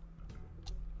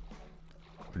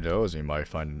 Who knows, we might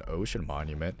find an ocean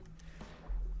monument.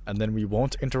 And then we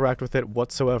won't interact with it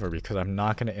whatsoever because I'm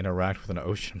not going to interact with an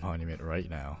ocean monument right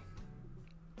now.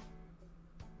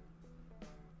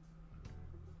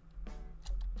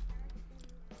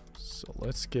 So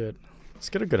let's get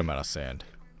a good amount of sand.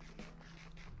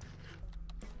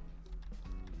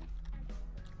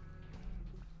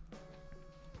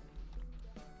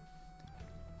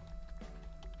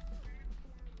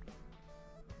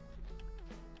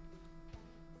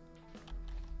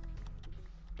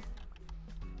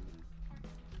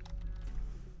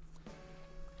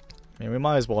 I mean, we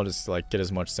might as well just like get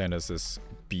as much sand as this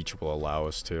beach will allow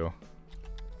us to.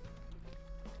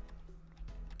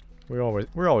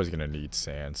 We're always gonna need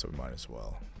sand, so we might as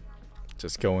well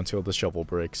just go until the shovel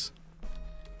breaks.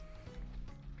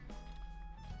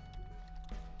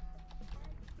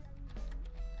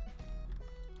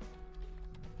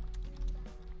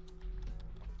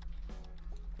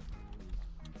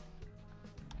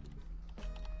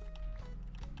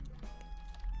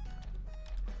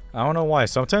 I don't know why.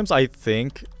 Sometimes I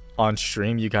think on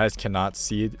stream you guys cannot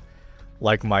see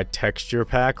like my texture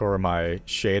pack or my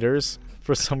shaders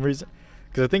for some reason.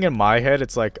 Because I think in my head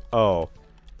it's like, oh,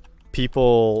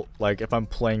 people, like if I'm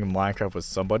playing Minecraft with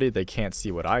somebody, they can't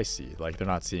see what I see. Like they're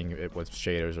not seeing it with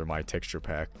shaders or my texture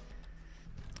pack.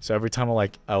 So every time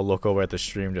I'll look over at the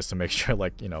stream just to make sure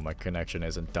like, you know, my connection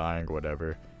isn't dying or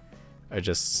whatever. I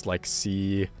just like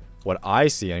see what I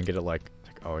see and get it like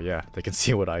oh yeah, they can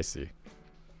see what I see.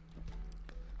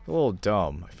 A little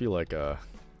dumb. I feel like I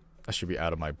should be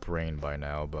out of my brain by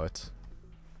now, but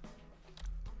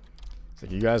it's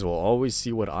like you guys will always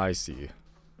see what I see.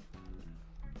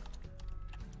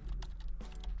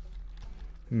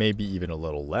 Maybe even a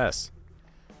little less.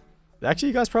 Actually,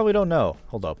 you guys probably don't know.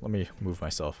 Hold up, let me move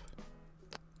myself.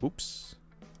 Oops.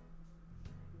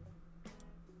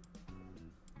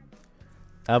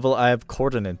 I have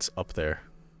coordinates up there.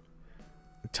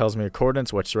 It tells me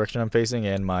coordinates, which direction I'm facing,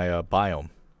 and my biome.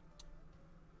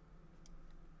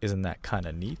 Isn't that kind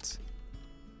of neat?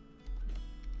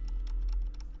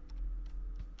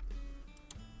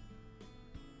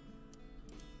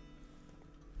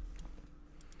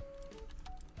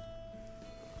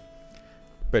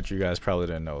 Bet you guys probably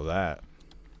didn't know that.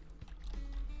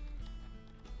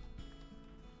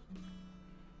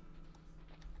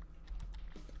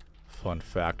 Fun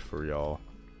fact for y'all.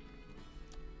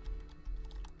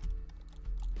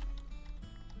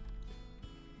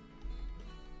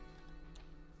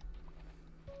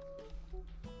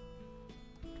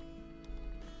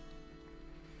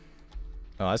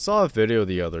 I saw a video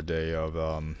the other day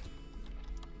of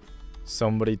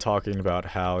somebody talking about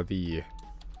how the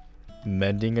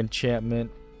mending enchantment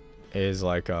is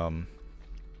like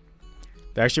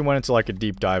they actually went into like a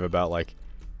deep dive about like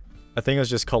I think it was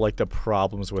just called like the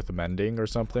problems with mending or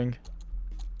something.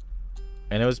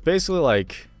 And it was basically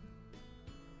like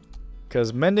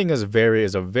because mending is a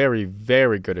very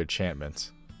very good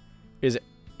enchantment. It is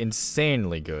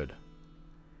insanely good.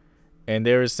 And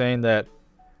they were saying that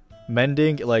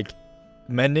mending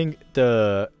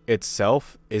the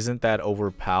itself isn't that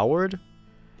overpowered.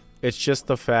 It's just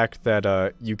the fact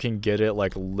that you can get it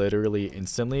like literally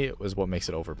instantly is what makes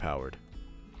it overpowered.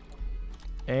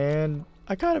 And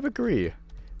I kind of agree.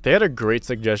 They had a great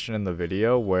suggestion in the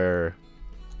video where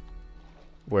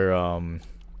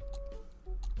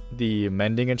the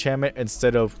mending enchantment,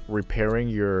 instead of repairing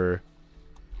your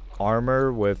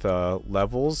armor with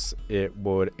levels, it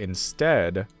would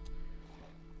instead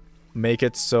make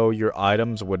it so your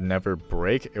items would never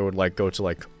break. It would like go to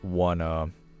like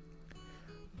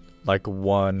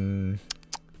one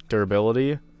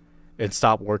durability and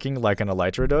stop working like an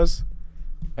elytra does,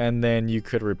 and then you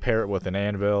could repair it with an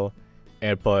anvil.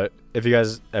 But if you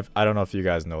guys, I don't know if you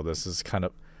guys know, this is kind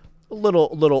of a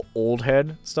little old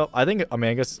head stuff. I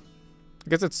guess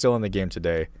it's still in the game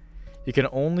today. You can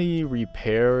only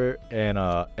repair an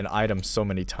item so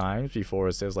many times before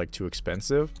it says like too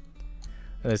expensive.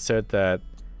 And they said that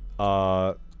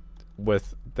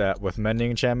with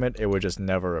mending enchantment, it would just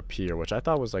never appear, which I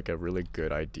thought was like a really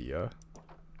good idea.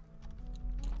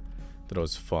 That it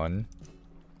was fun,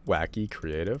 wacky,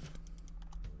 creative.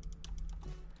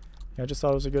 Yeah, I just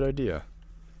thought it was a good idea.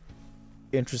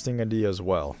 Interesting idea as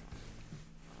well.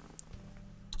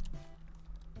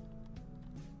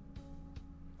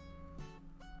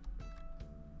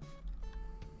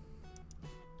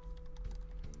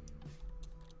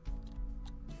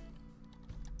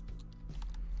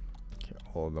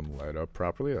 All of them light up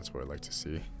properly. That's what I like to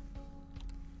see.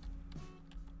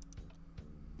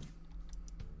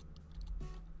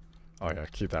 Oh yeah,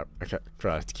 keep that. Okay,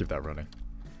 try to keep that running.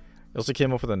 I also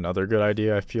came up with another good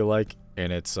idea, I feel like,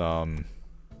 and it's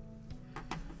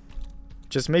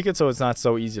just make it so it's not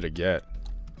so easy to get.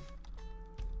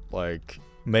 Like,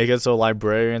 make it so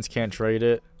librarians can't trade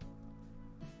it.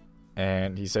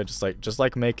 And he said just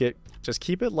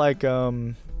keep it like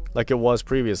it was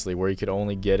previously, where you could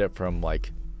only get it from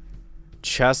like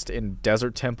chests in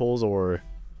desert temples or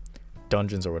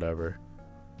dungeons or whatever.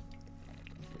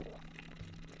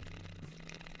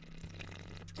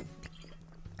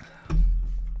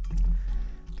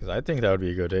 Because I think that would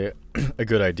be a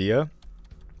good idea.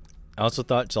 I also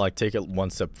thought to like take it one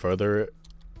step further,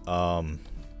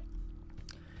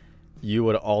 you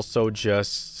could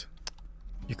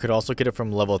also get it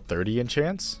from level 30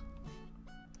 enchants.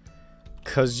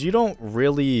 Because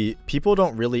people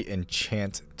don't really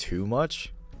enchant too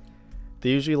much. They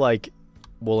usually like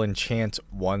will enchant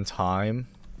one time,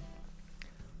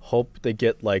 hope they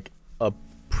get like a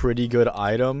pretty good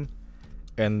item,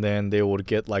 and then they would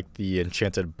get like the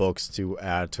enchanted books to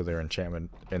add to their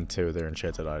enchantment into their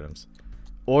enchanted items,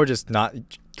 or just not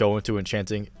go into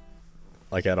enchanting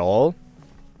like at all,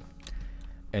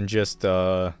 and just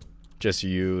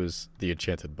use the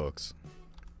enchanted books.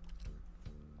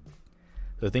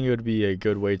 I think it would be a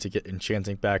good way to get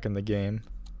enchanting back in the game.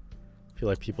 I feel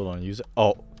like people don't use it.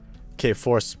 Oh, okay.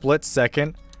 For a split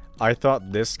second, I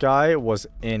thought this guy was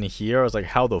in here. I was like,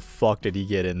 how the fuck did he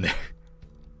get in there?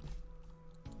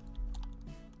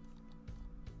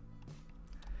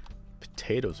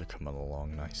 Potatoes are coming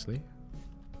along nicely.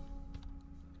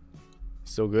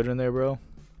 Still good in there, bro?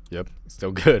 Yep,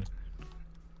 still good.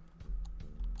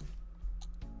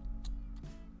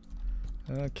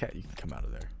 Cat, you can come out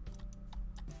of there.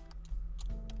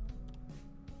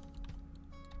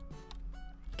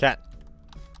 Cat.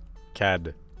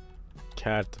 Cad.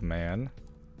 Cat man.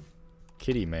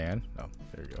 Kitty man. Oh,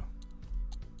 there you go.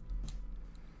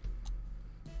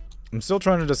 I'm still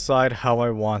trying to decide how I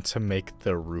want to make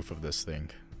the roof of this thing.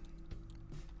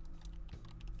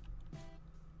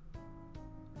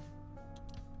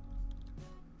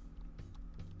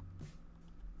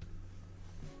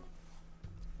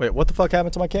 Wait, what the fuck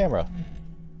happened to my camera?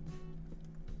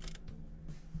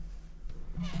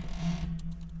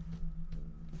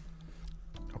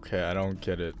 Okay, I don't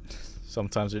get it.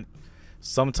 Sometimes it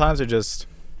just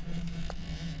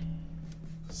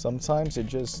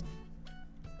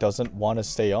doesn't want to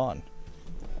stay on.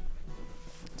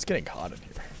 It's getting hot in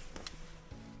here.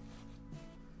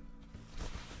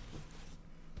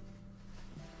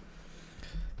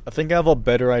 I think I have a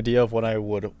better idea of what I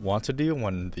would want to do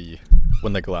when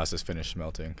the glass is finished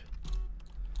melting.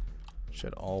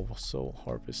 Should also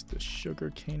harvest the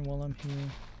sugar cane while I'm here.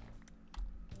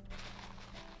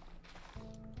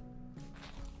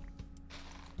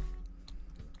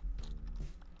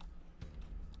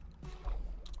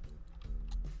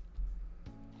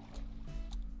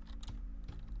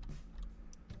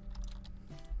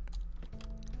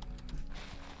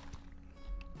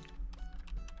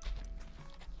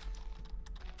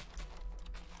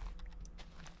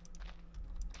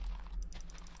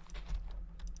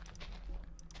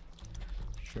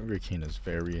 Sugarcane is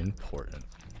very important.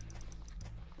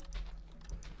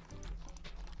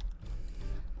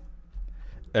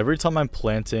 Every time I'm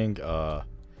planting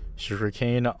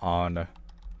sugarcane on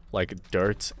like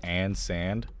dirt and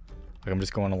sand, like I'm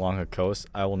just going along a coast,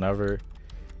 I will never,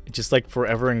 it's just like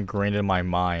forever ingrained in my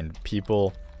mind,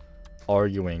 people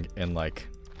arguing in like,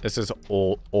 this is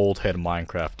old head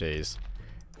Minecraft days,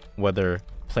 whether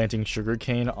planting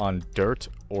sugarcane on dirt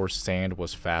or sand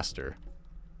was faster.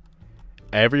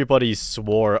 Everybody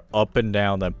swore up and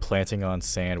down that planting on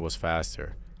sand was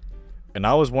faster. And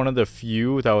I was one of the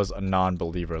few that was a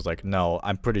non-believer. I was like, no,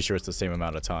 I'm pretty sure it's the same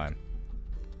amount of time.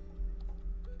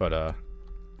 But,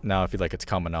 now I feel like it's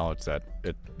common knowledge that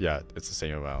it's the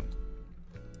same amount.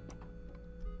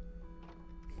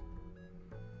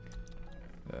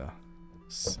 Yeah.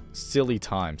 Silly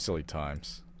times, silly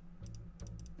times.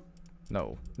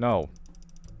 No, no.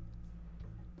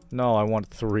 No, I want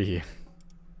 3.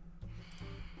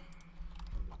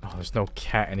 Oh, there's no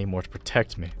cat anymore to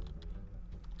protect me.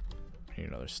 I need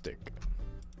another stick.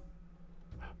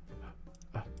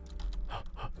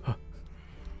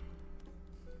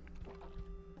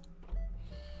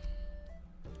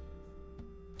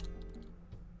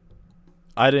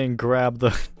 I didn't grab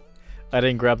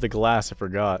the glass, I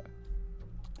forgot.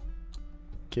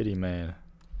 Kitty man.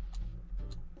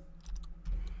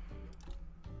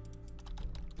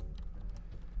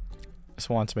 Just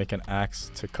wanted to make an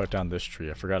axe to cut down this tree.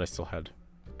 I forgot I still had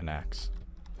an axe.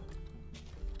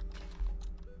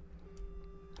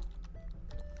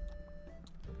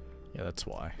 Yeah, that's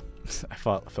why. I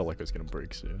felt like it was gonna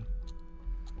break soon.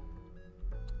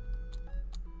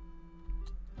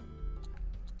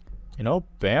 You know,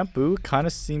 bamboo kind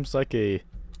of seems like a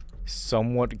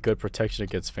somewhat good protection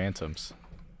against phantoms.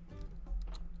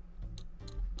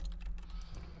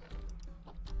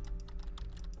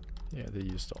 Yeah, they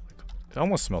used all. It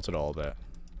almost smelted all of that.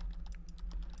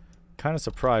 Kind of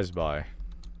surprised by.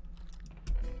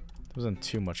 There wasn't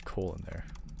too much coal in there.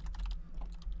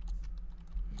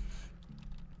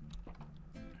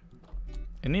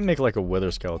 I need to make like a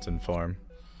wither skeleton farm.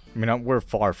 I mean, we're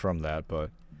far from that, but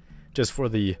just for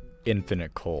the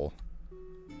infinite coal.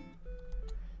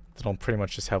 Then I'll pretty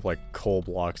much just have like coal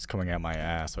blocks coming out my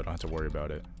ass, so I don't have to worry about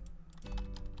it.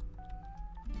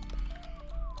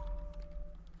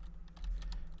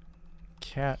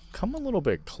 Cat, come a little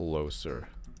bit closer.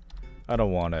 I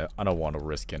don't want to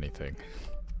risk anything.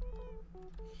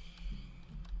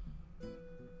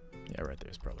 Yeah, right there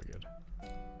is probably good.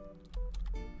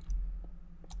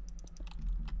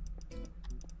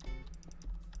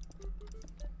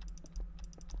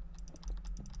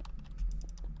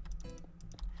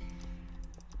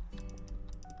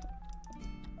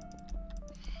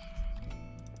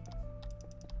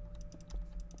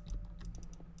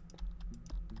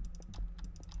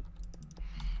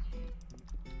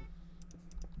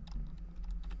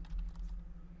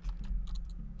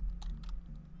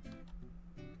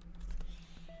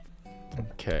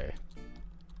 Okay.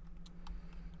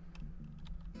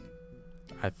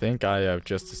 I think I have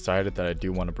just decided that I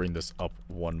do want to bring this up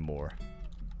one more.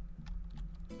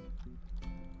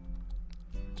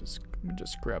 Let me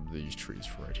just grab these trees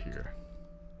right here.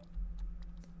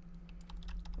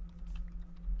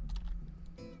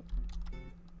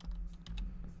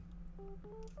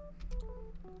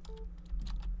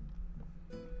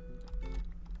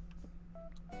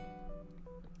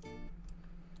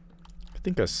 I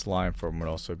think a slime farm would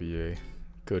also be a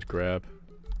good grab.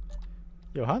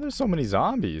 Yo, how are there so many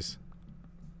zombies?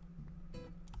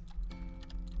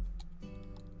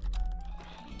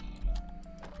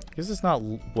 Guess it's not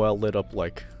well lit up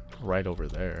like right over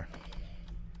there.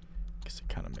 Guess it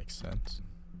kind of makes sense.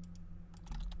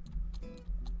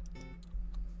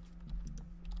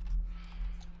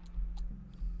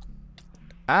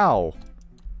 Ow!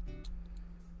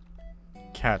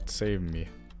 Cat saved me.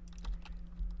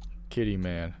 Kitty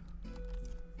man.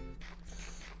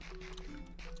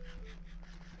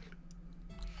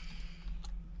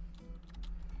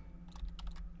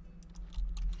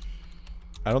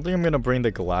 I don't think I'm gonna bring the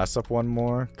glass up one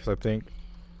more, because I think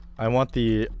I want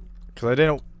the,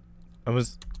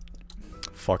 because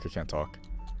fuck, I can't talk.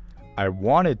 I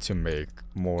wanted to make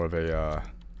more of a,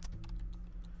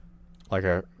 like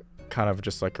a, kind of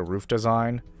just like a roof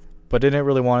design, but didn't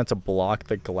really want it to block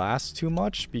the glass too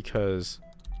much, because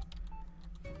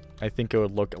I think it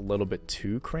would look a little bit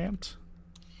too cramped.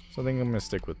 So I think I'm gonna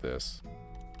stick with this.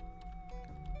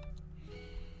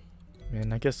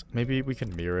 And I guess maybe we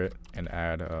can mirror it and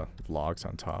add logs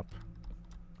on top.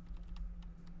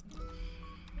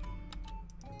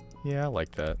 Yeah, I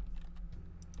like that.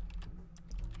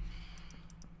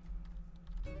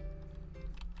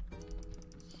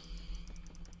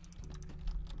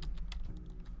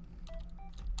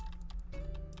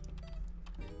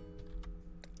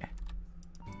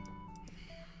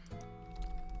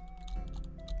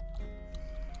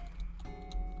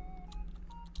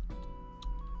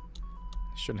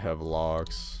 Should have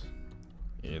logs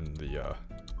in the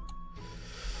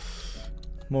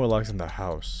more logs in the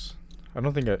house. I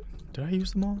don't think did I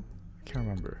use them all? I can't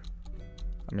remember.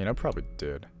 I mean, I probably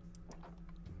did.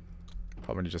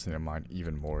 Probably just need to mine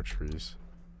even more trees.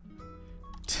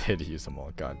 Did use them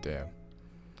all, goddamn.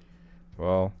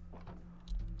 Well,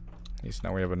 at least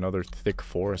now we have another thick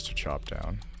forest to chop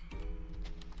down.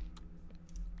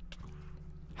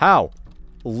 How?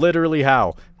 Literally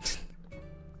how?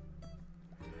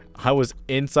 I was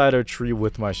inside a tree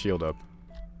with my shield up.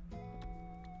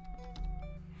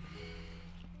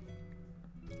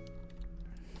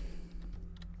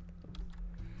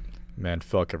 Man,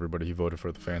 fuck everybody who voted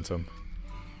for the Phantom.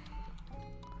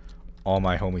 All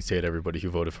my homies hate everybody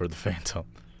who voted for the Phantom.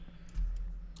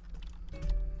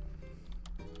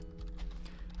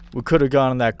 We could have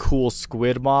gone on that cool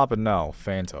squid mob, but no,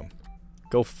 Phantom.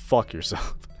 Go fuck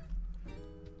yourself.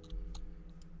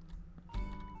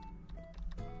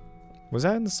 Was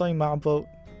that in the same mob vote?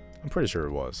 I'm pretty sure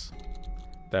it was.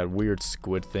 That weird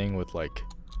squid thing with like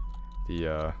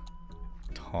the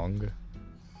tongue.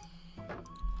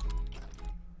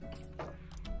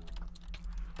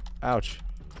 Ouch.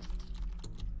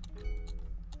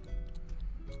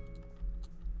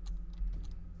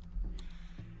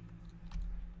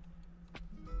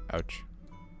 Ouch.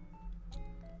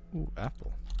 Ooh,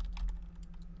 apple.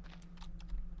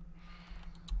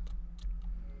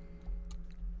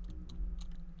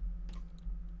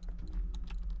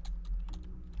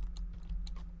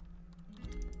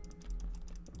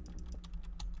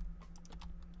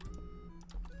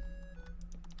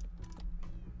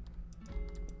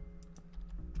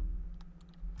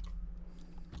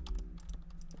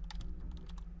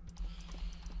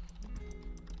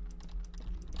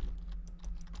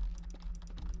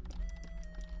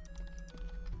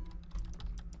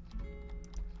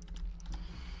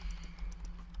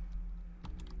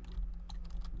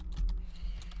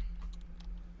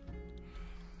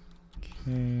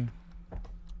 Okay.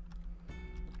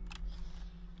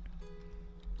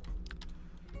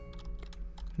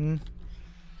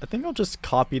 I think I'll just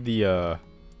copy the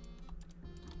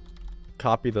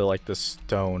like the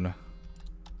stone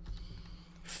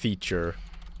feature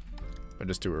and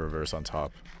just do a reverse on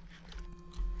top.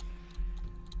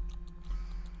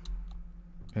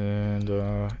 And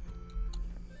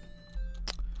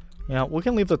yeah, we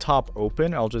can leave the top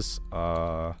open. I'll just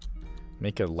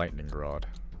make a lightning rod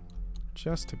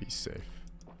just to be safe.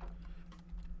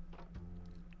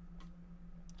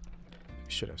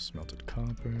 We should have smelted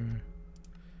copper.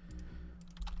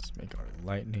 Let's make our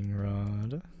lightning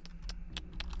rod.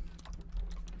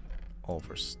 All of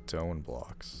our stone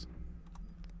blocks.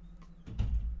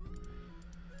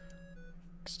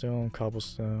 stone,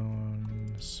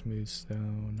 cobblestone, smooth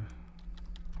stone.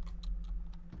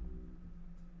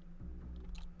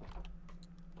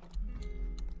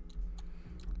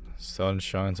 Sun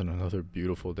shines on another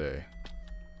beautiful day.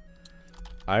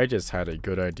 I just had a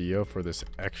good idea for this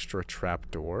extra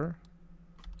trap door.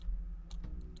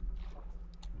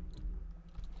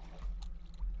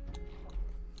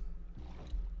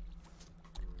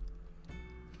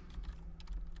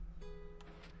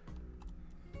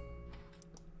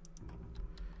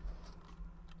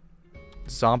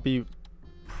 Zombie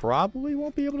probably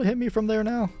won't be able to hit me from there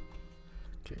now.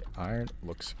 Okay, iron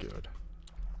looks good.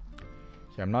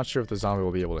 Yeah, I'm not sure if the zombie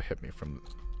will be able to hit me from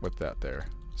with that there,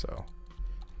 so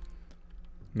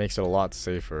makes it a lot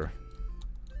safer.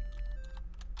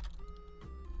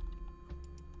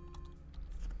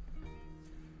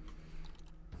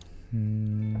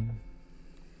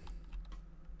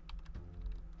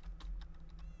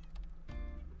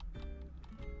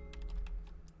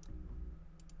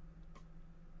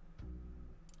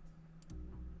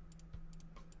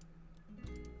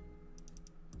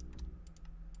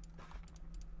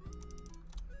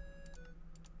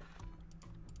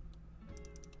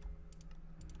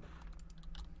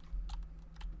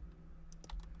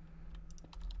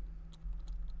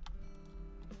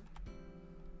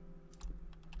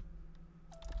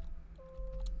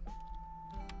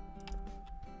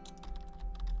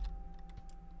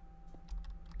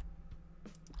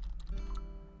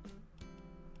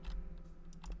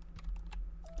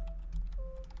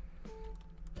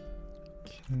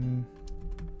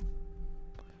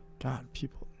 God,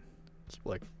 people keep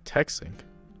like texting.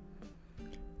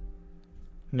 I'm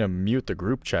gonna mute the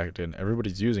group chat and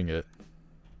everybody's using it.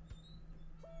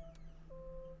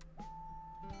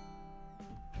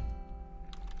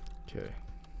 Okay.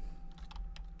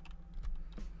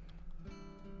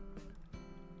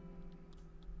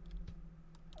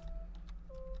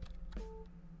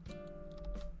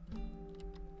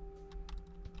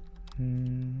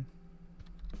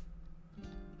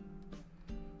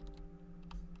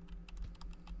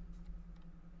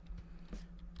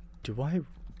 Do I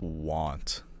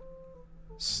want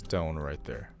stone right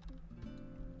there?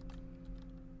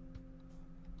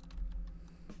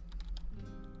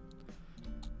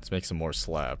 Let's make some more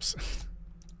slabs.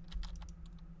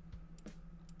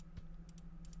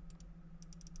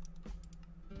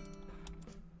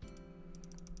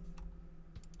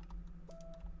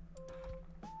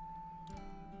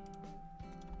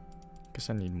 Guess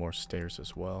I need more stairs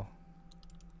as well.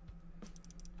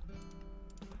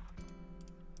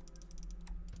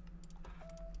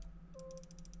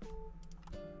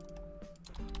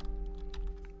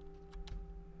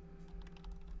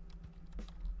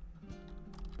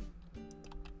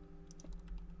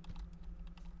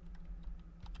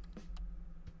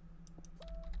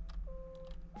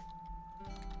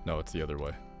 No, it's the other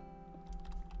way.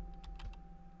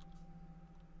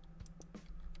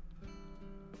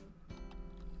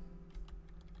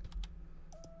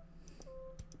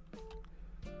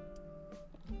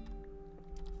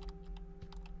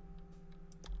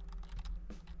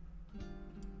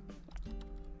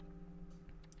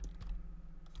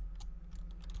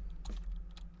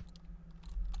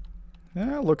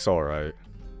 Yeah, it looks alright.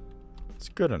 It's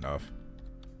good enough.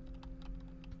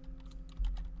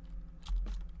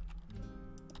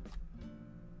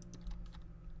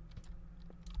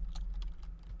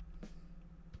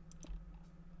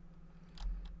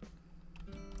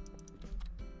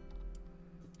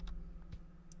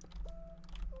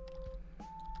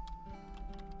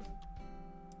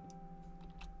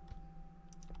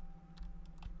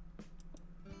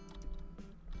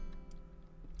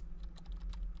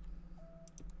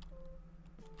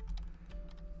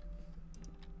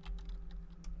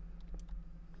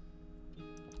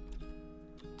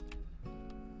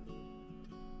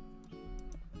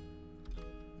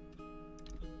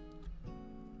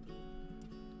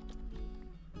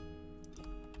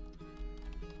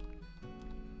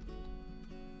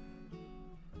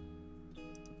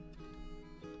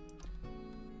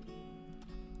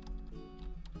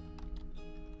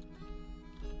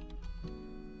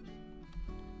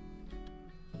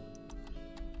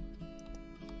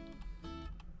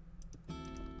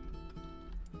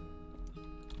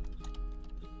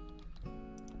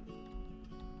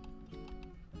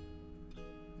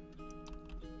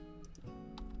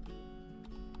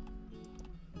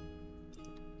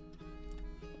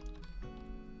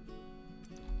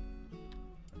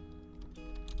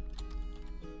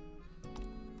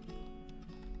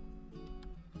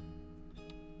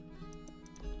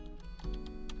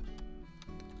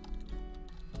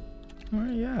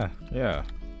 Alright, yeah.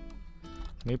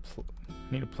 Let me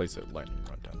need to place a lightning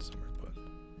rod down somewhere, but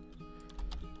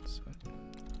so,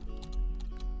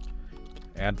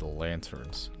 add the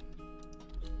lanterns.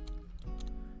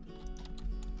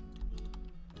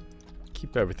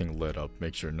 Keep everything lit up.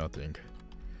 Make sure nothing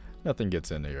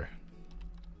gets in here.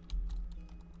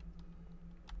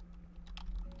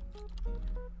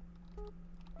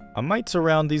 I might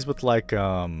surround these with like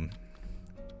depends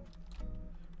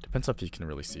on if you can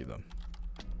really see them.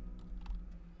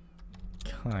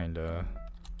 Kinda.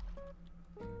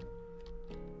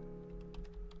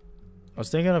 I was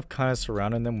thinking of kind of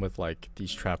surrounding them with like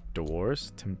these trap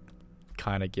doors to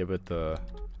kind of give it the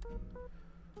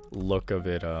look of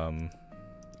it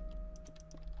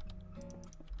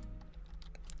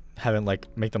having like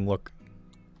make them look,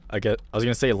 I was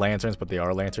gonna say lanterns, but they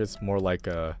are lanterns, more like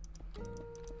you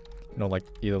know, like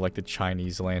either like the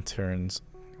Chinese lanterns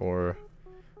or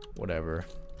whatever.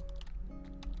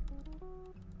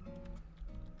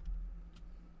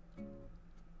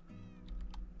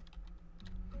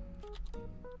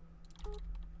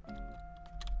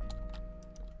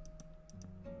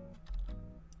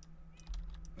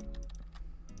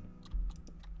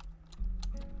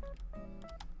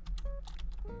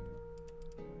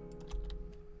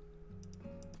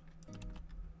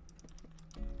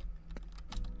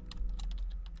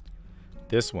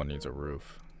 This one needs a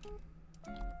roof.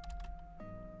 I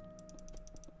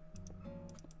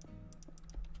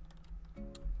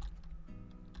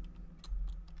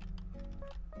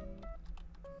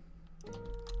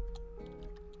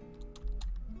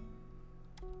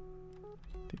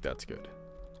think that's good.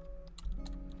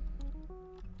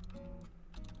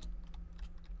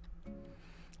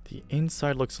 The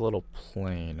inside looks a little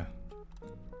plain.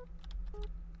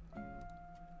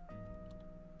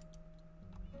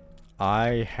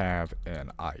 I have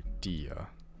an idea.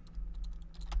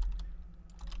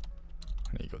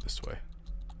 I need to go this way.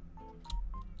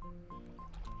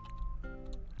 Well,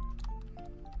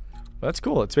 that's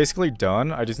cool. It's basically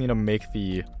done. I just need to make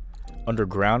the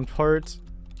underground part.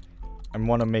 I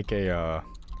want to make a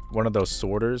one of those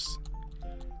sorters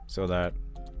so that,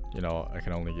 you know, I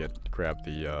can only grab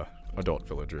the adult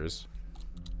villagers.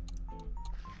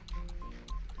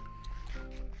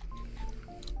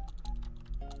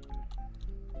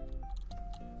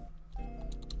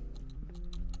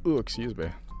 Ooh, excuse me.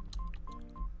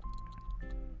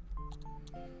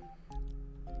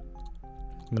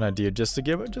 An idea just to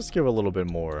give it a little bit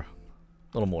more,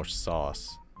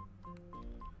 sauce.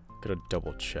 Gotta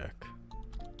double check.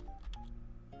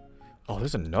 Oh,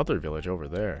 there's another village over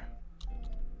there.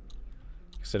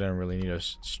 Guess I didn't really need to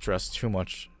stress too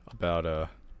much about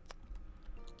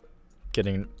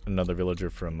getting another villager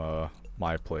from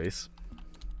my place.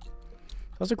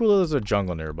 Sounds like cool. There's a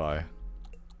jungle nearby.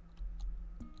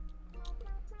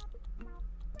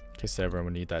 In case I ever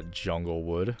need that jungle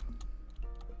wood,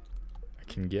 I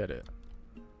can get it.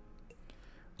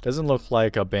 Doesn't look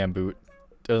like a bamboo.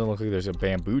 Doesn't look like there's a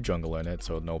bamboo jungle in it,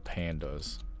 so no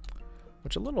pandas,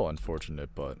 which is a little unfortunate,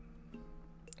 but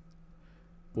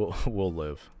we'll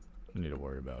live. No need to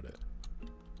worry about it.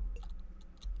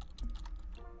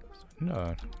 No,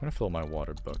 I'm gonna fill my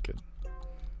water bucket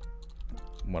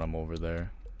when I'm over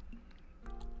there.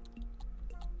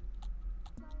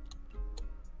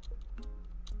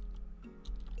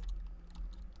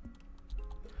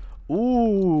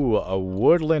 Ooh, a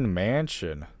woodland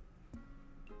mansion.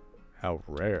 How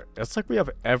rare. It's like we have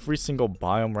every single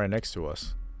biome right next to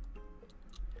us.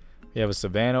 We have a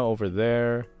savanna over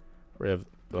there. We have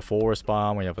the forest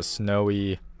biome. We have a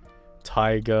snowy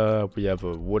taiga. We have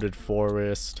a wooded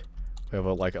forest. We have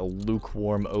like a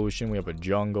lukewarm ocean. We have a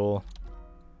jungle.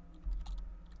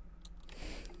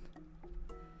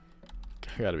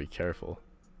 I gotta be careful.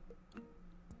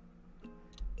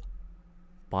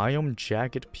 Biome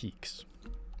Jagged Peaks.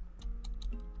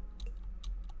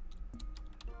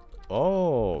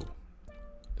 Oh,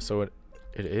 so it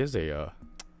is a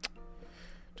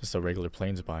just a regular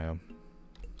plains biome.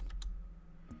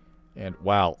 And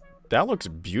wow, that looks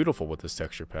beautiful with this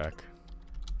texture pack.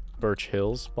 Birch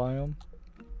Hills biome.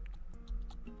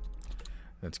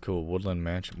 That's cool. Woodland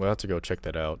Mansion. We'll have to go check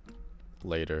that out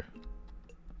later.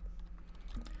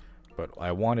 But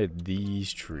I wanted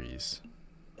these trees.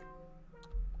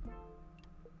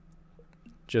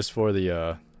 Just for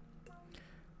the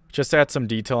just to add some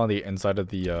detail on the inside of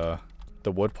the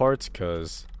wood parts,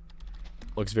 cause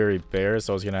it looks very bare.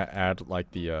 So I was gonna add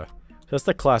like the just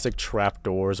the classic trap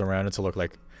doors around it to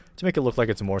make it look like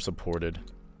it's more supported.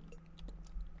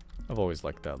 I've always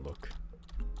liked that look.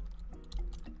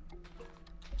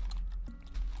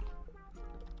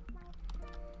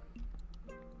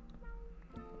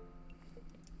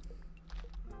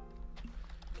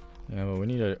 Yeah, but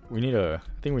I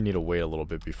think we need to wait a little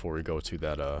bit before we go to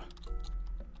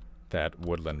that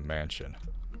woodland mansion.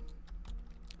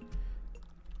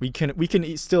 We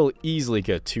can still easily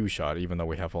get 2-shot even though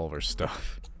we have all of our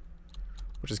stuff.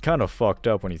 Which is kind of fucked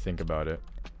up when you think about it.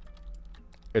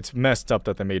 It's messed up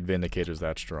that they made Vindicators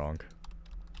that strong.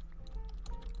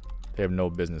 They have no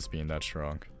business being that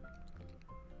strong.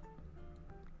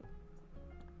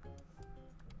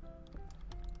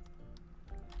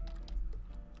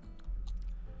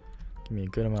 Give me a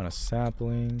good amount of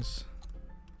saplings.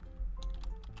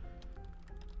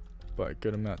 But a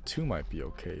good amount, 2 might be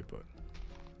okay, but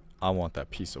I want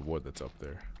that piece of wood that's up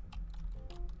there.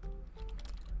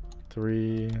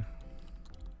 3.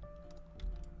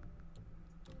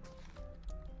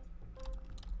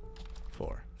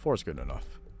 4. 4 is good enough.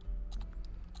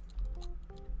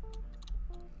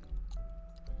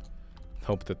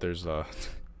 Hope that there's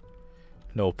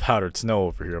no powdered snow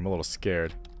over here. I'm a little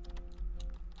scared.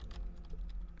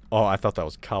 Oh, I thought that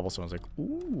was cobblestone. I was like,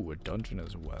 ooh, a dungeon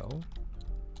as well.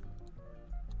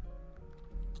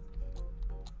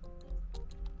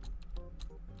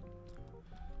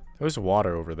 There's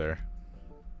water over there.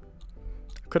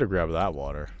 I could have grabbed that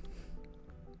water.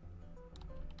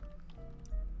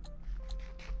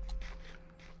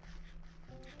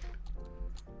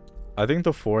 I think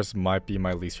the forest might be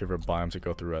my least favorite biome to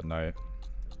go through at night.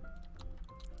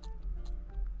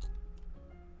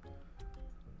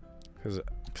 Cause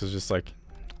just like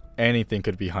anything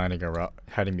could be hiding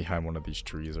behind one of these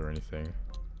trees or anything.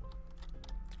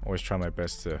 Always try my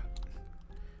best to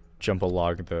jump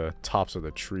along the tops of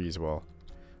the trees while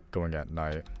going at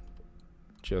night,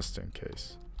 just in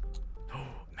case. Oh,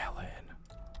 melon!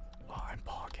 Oh, I'm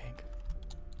pogging.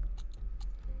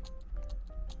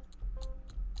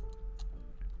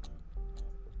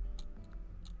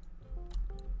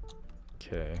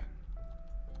 Okay.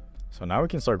 So now we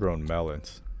can start growing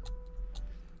melons.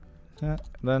 Yeah,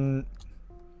 then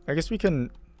I guess we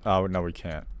can. Oh no, we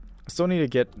can't. I still need to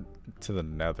get to the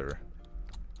Nether.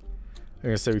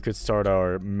 Like I said, we could start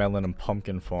our melon and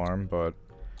pumpkin farm, but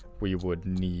we would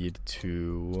need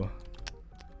to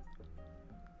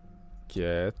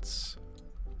get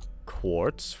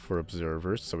quartz for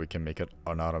observers so we can make it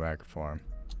an automatic farm.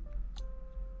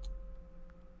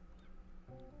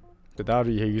 But that would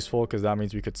be useful because that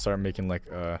means we could start making like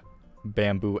a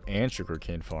bamboo and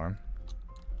sugarcane farm.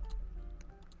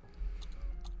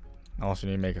 I also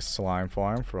need to make a slime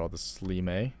farm for all the slime.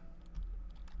 I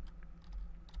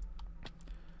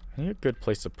need a good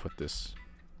place to put this.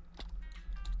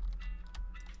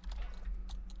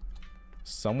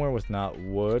 Somewhere with not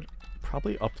wood.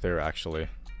 Probably up there, actually.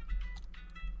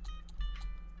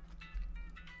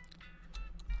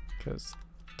 Because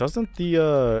doesn't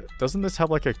this have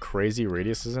like a crazy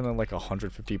radius? Isn't it like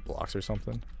 150 blocks or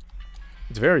something?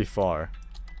 It's very far.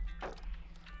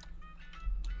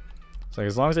 So like,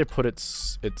 as long as I put it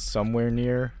somewhere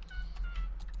near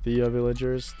the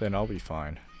villagers, then I'll be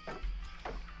fine.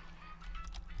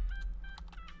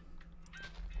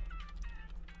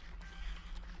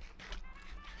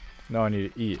 Now I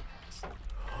need to eat.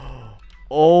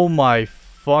 Oh my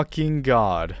fucking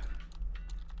god.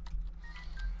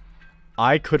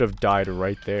 I could have died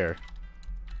right there.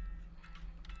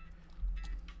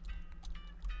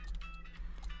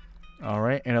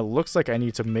 Alright, and it looks like I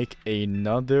need to make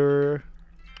another...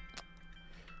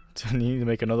 I need to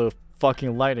make another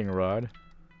fucking lightning rod.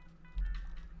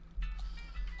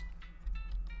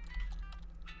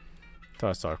 Thought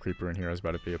I saw a creeper in here, I was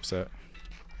about to be upset.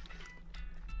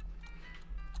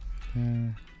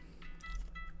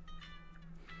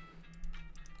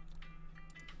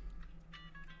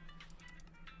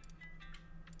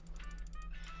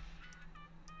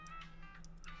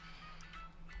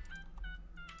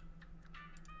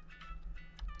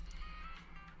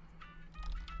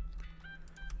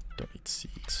 Don't need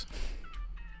seeds.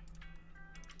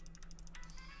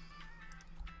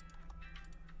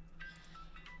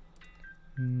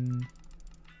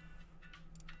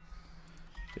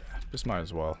 Yeah, just might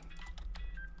as well.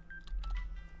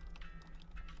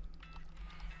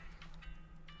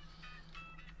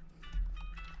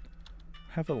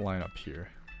 Have a line up here.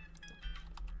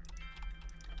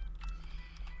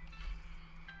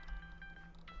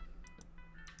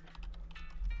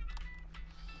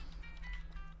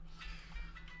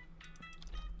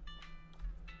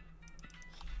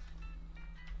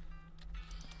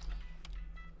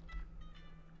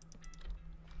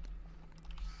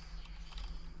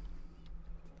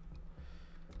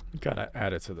 Gotta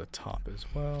add it to the top as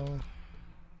well.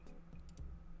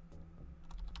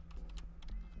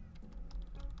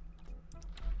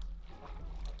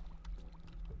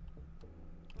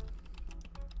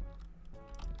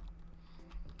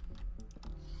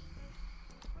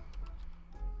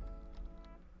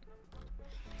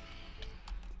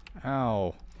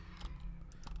 Ow.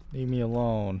 Leave me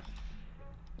alone.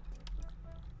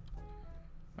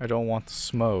 I don't want the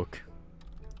smoke.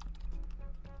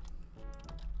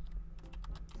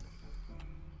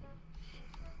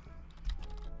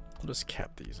 I'll just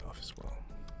cap these off as well.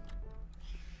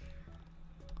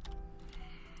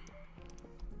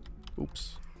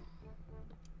 Oops.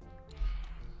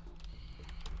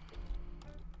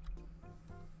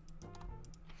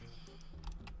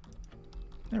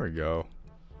 There we go.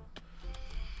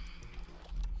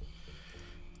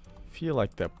 Feel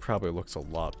like that probably looks a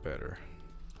lot better.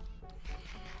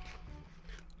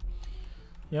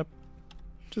 Yep.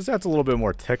 Just adds a little bit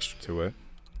more texture to it.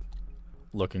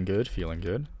 Looking good, feeling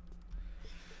good.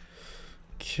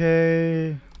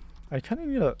 Okay. I kind of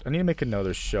need I need to make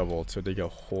another shovel to dig a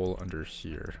hole under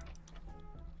here.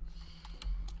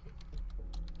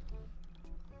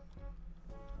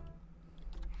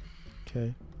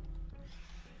 Okay.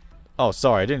 Oh,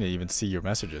 sorry, I didn't even see your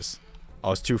messages. I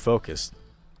was too focused.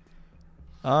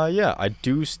 Yeah, I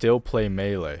do still play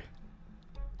Melee.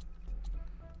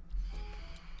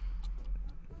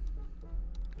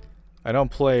 I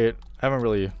don't play it. I haven't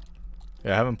really.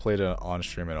 Yeah, I haven't played it on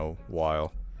stream in a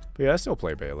while. But yeah, I still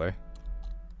play Melee.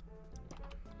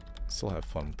 Still have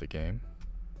fun with the game.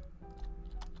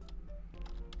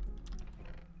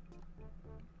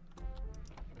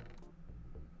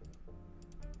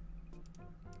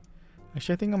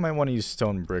 Actually, I think I might want to use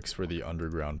stone bricks for the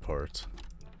underground part.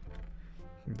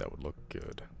 I think that would look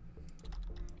good.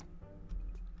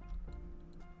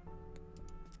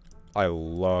 I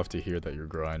love to hear that you're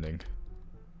grinding.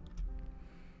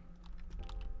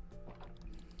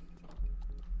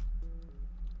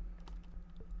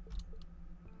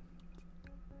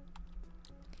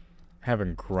 I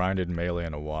haven't grinded Melee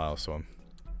in a while, so I'm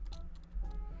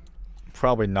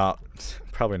probably not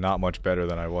much better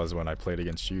than I was when I played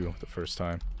against you the first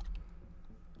time.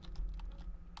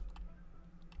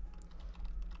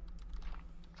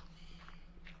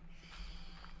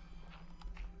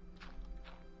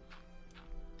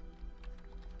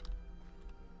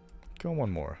 Go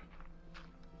one more.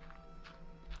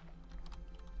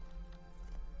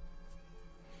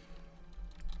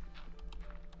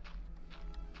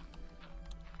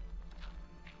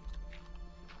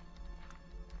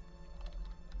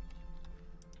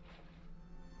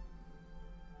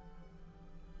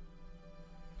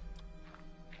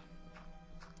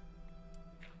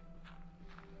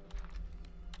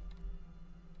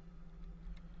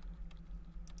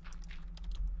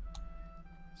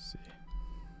 Let's see.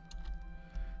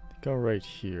 Go right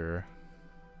here.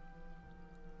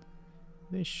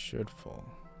 They should fall.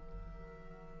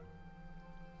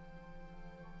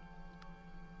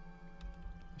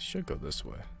 They should go this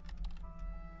way.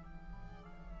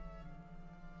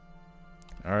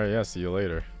 Alright, yeah, see you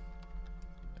later.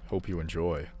 Hope you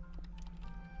enjoy.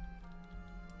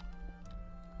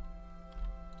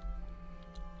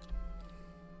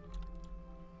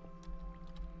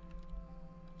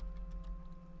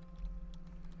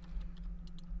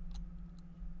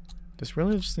 This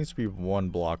really just needs to be 1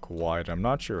 block wide. I'm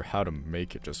not sure how to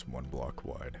make it just 1 block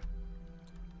wide.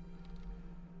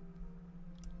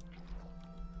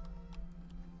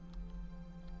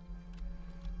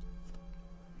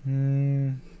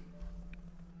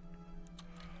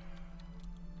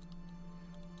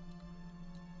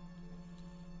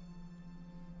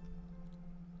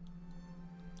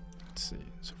 Let's see.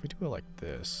 So if we do it like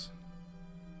this.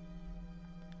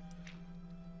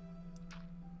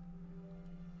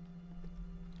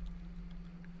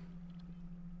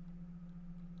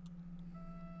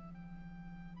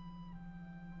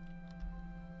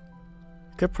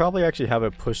 Could probably actually have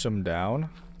it push them down.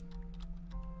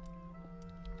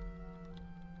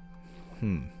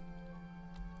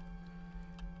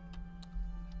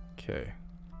 Okay.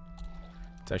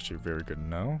 It's actually very good to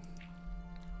know.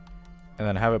 And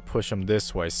then have it push them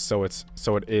this way, so it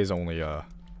is only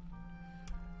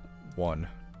one.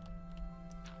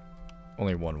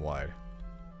 Only 1 wide.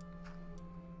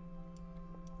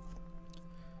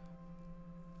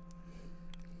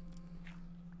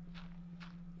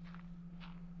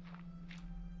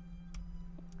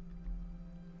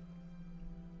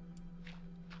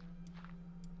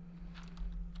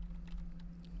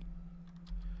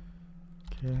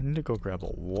 Okay, I need to go grab a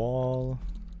wall.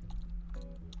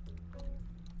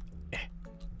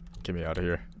 Get me out of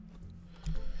here.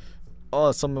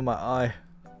 Oh, something in my eye.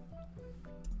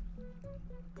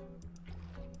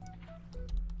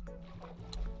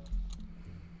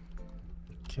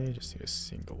 Okay, just need a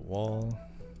single wall.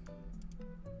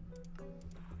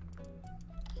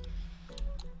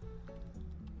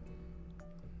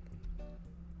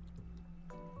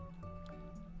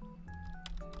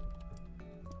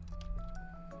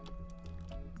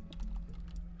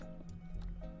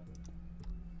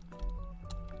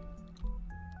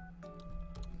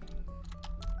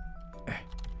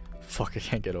 Fuck, I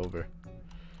can't get over.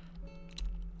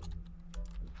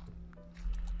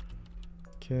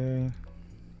 Okay.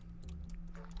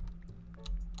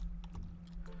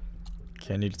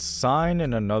 Okay, I need sign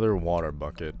and another water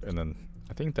bucket, and then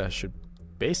I think that should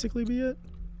basically be it.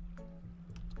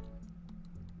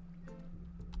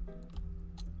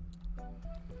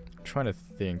 I'm trying to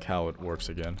think how it works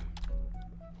again.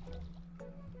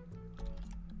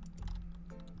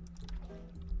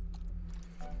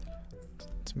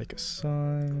 Let's make a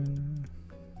sign.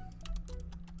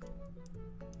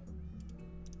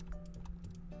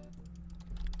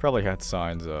 Probably had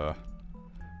signs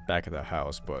back at the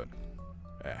house, but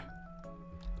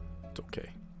it's okay.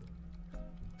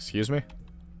 Excuse me?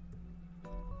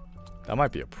 That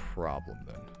might be a problem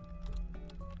then.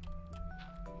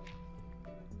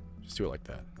 Just do it like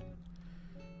that.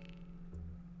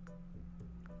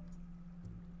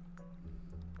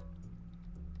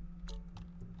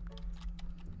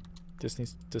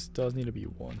 This does need to be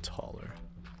one taller.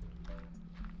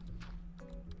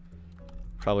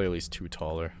 Probably at least 2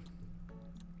 taller.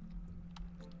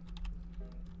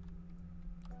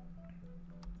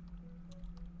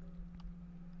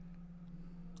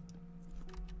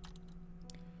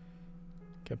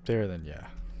 Get up there, then yeah.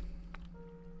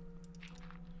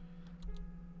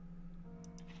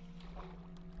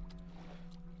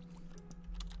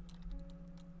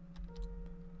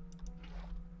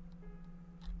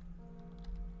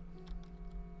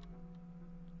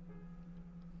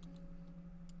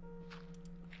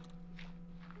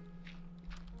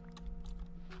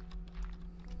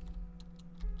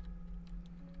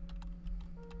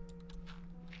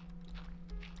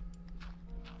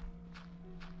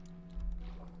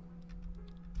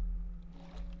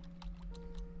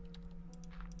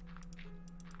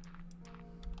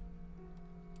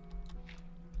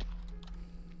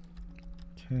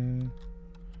 Okay.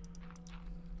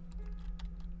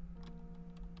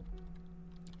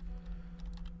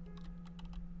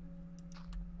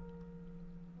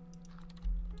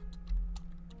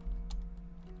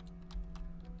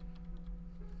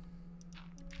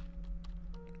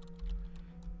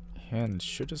 And it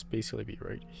should just basically be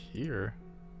right here.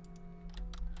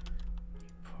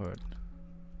 Put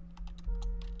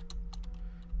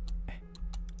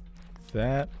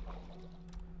that.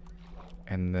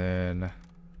 And then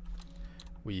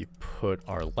we put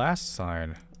our last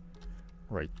sign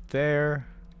right there.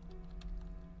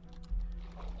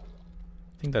 I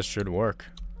think that should work.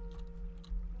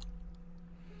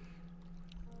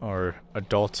 Our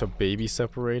adult to baby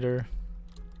separator.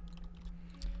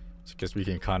 So I guess we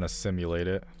can kind of simulate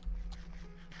it.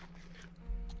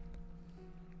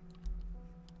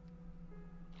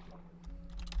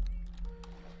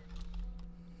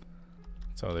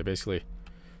 So they basically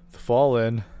fall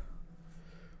in.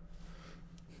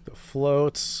 The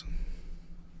floats.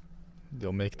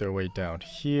 They'll make their way down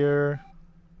here.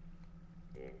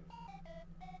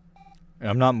 And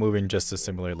I'm not moving just to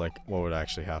simulate like what would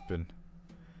actually happen.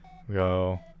 We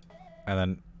go, and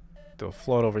then they'll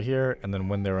float over here, and then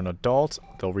when they're an adult,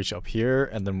 they'll reach up here,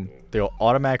 and then they'll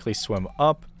automatically swim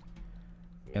up,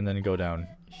 and then go down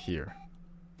here.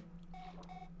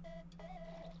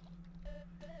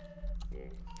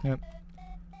 Yep.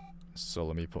 So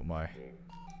let me put my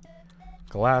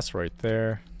glass right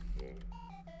there.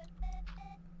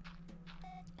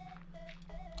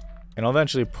 And I'll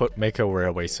eventually make a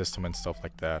railway system and stuff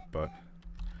like that, but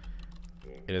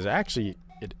it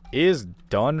is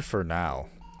done for now.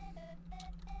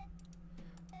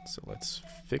 So let's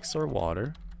fix our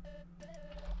water.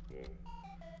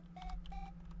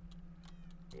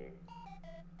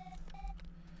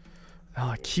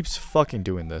 Oh, it keeps fucking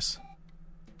doing this.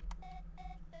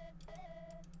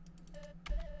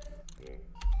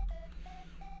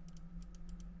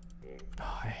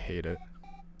 Oh, I hate it.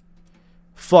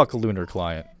 Fuck Lunar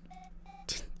Client.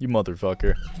 You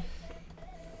motherfucker.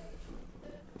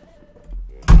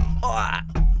 Ah.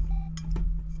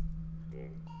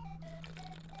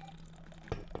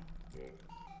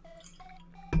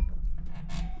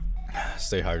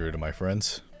 Stay hydrated, my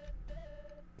friends.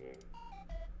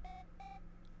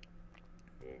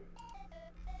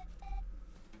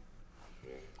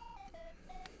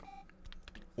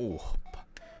 Ooh,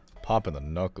 popping the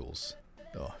knuckles.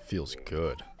 Oh, feels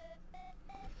good.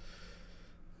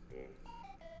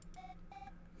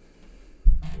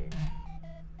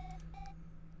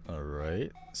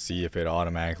 Alright, see if it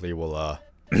automatically will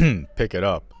pick it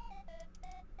up.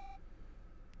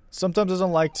 Sometimes it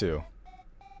doesn't like to.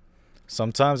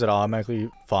 Sometimes it automatically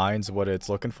finds what it's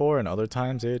looking for, and other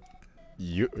times it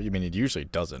usually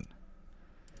doesn't.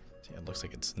 See, it looks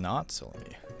like it's not, so let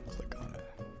me click on it.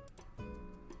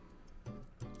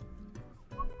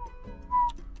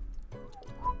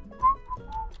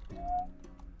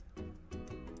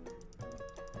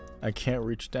 I can't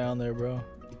reach down there, bro.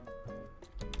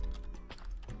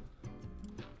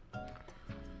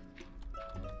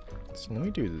 So let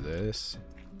me do this.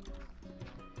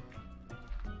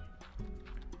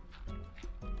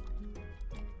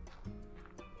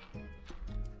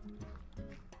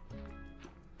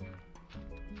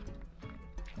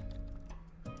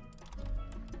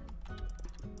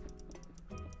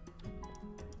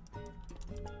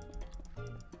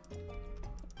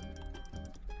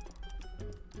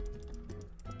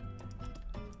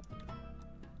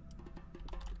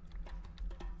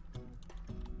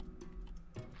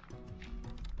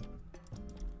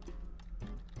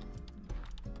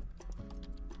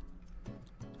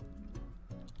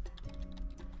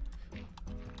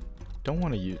 Don't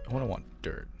want to use. I want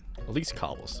dirt. At least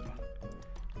cobblestone.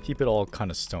 Keep it all kind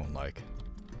of stone-like.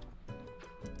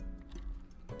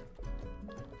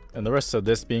 And the rest of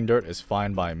this being dirt is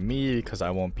fine by me because I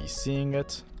won't be seeing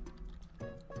it.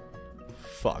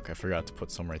 Fuck, I forgot to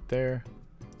put some right there.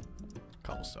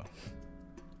 Cobblestone.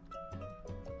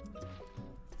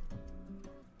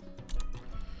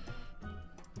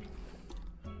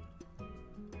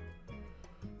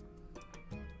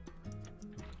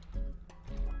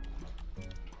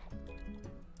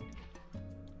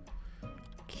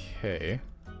 Okay.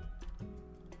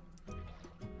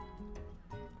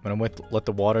 I'm gonna let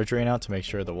the water drain out to make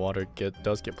sure the water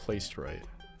does get placed right.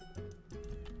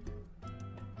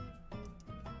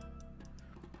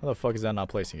 How the fuck is that not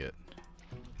placing it?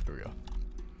 Here we go.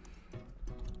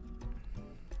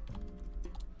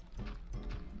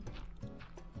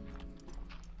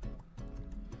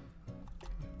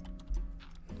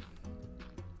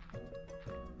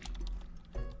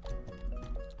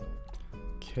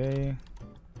 Okay.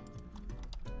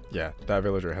 Yeah, that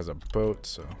villager has a boat,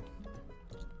 so.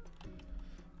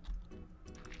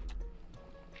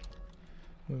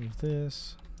 Move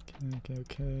this.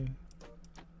 Okay.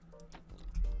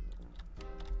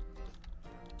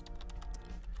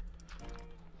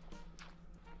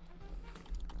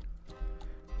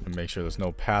 And make sure there's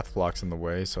no path blocks in the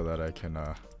way so that I can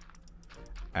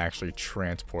actually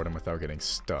transport him without getting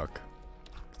stuck.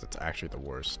 'Cause that's actually the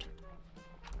worst.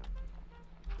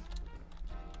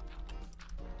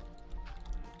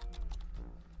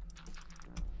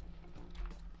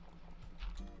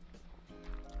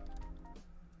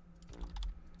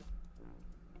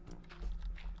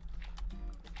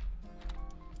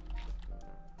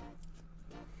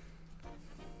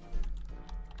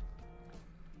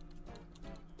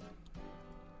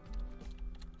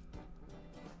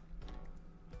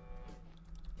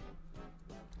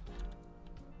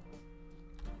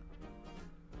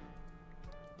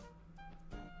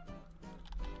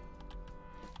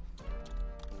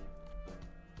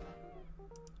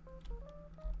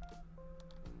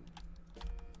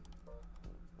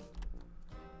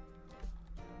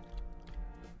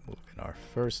 Our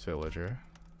first villager,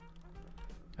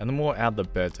 and then we'll add the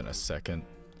beds in a second.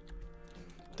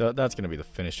 That's gonna be the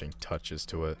finishing touches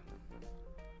to it.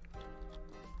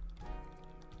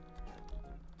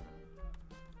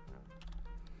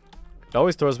 It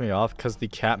always throws me off because the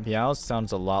cat meows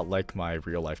sounds a lot like my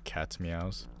real life cat's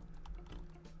meows.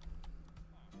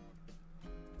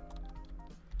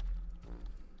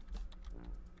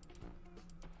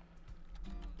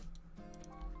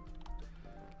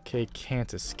 Okay,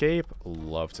 can't escape.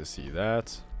 Love to see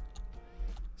that.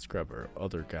 Let's grab our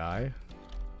other guy.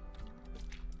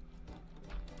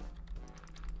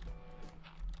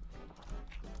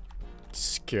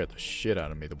 Scared the shit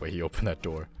out of me the way he opened that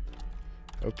door.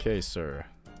 Okay, sir.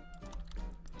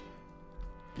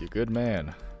 Be a good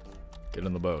man. Get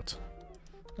in the boat.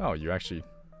 Oh, you actually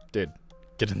did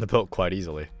get in the boat quite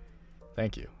easily.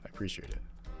 Thank you. I appreciate it.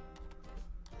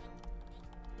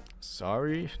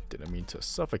 Sorry, didn't mean to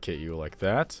suffocate you like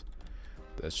that.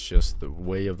 That's just the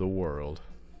way of the world.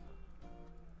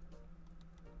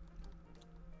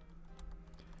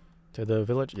 To the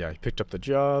village? Yeah, he picked up the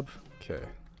job. Okay.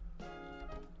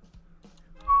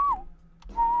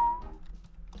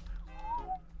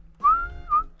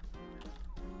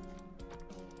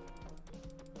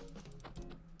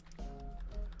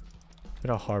 I'm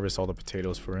gonna harvest all the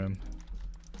potatoes for him.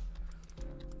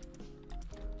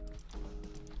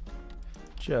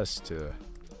 Just to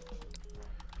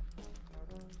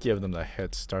give them the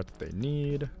head start that they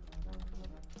need.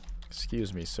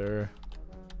 Excuse me, sir.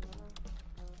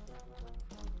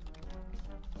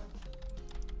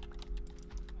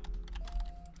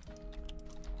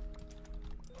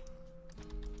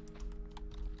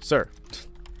 Sir,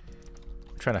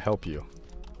 I'm trying to help you.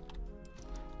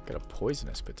 Got a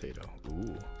poisonous potato.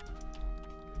 Ooh.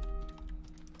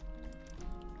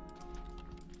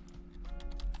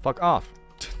 Fuck off.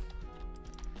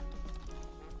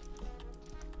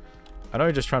 I know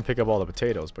you're just trying to pick up all the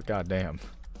potatoes, but goddamn.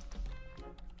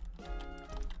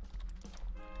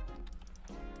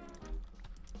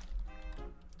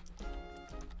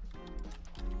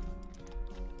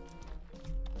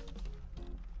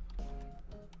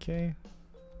 Okay.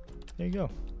 There you go.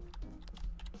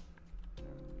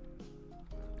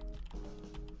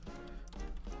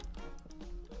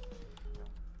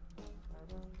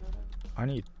 I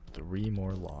need 3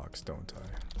 more logs, don't I?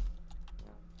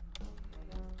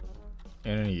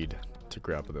 And I need to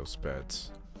grab those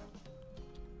beds.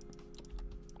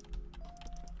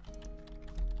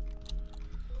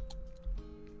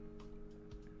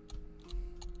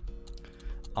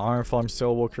 Iron farm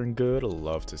still working good.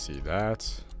 Love to see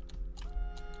that.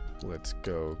 Let's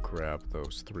go grab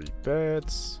those 3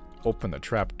 beds. Open the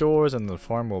trap doors and the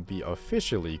farm will be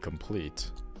officially complete.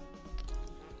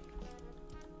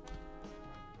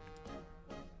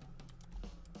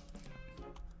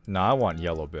 Nah, I want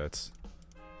yellow bits.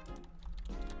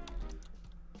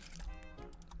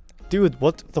 Dude,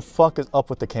 what the fuck is up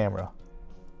with the camera?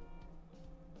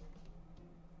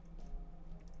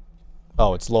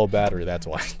 Oh, it's low battery, that's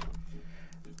why.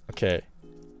 Okay.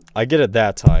 I get it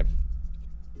that time.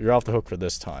 You're off the hook for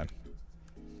this time.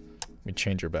 Let me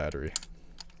change your battery.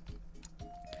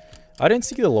 I didn't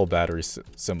see the low battery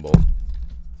symbol.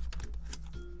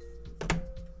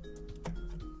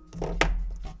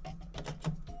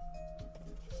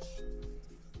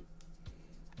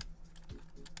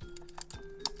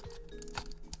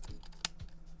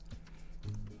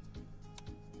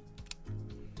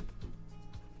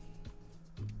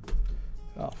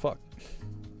 Oh, fuck.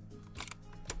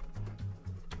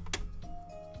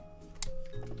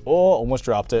 Oh, almost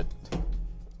dropped it.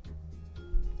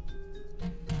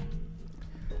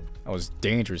 I was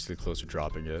dangerously close to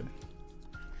dropping it.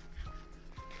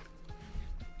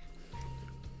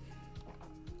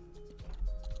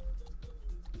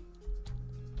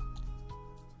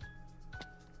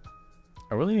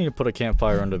 I really need to put a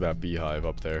campfire under that beehive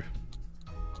up there.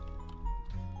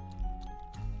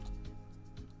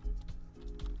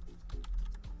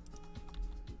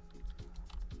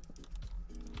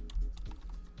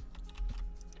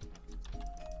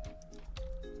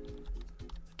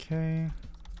 Okay.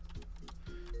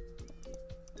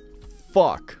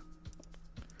 Fuck.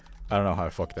 I don't know how I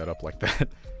fucked that up like that.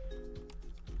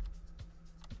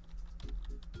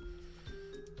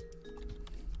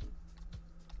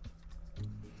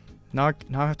 Now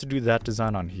I have to do that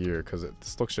design on here because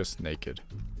this looks just naked.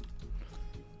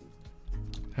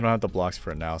 I don't have the blocks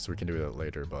for it now, so we can do that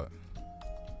later, but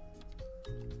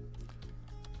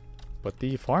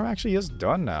the farm actually is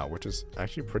done now, which is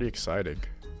actually pretty exciting.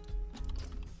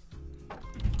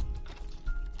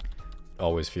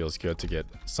 Always feels good to get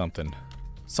something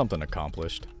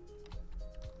accomplished.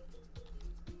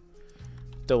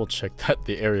 Double check that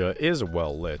the area is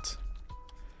well lit.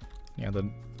 Yeah, the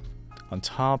on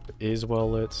top is well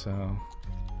lit, so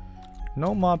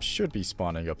no mobs should be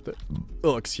spawning up there.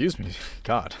 Oh, excuse me.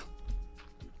 God.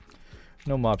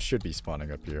 No mobs should be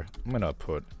spawning up here. I'm gonna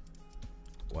put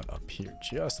one up here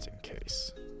just in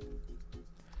case.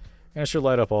 And I should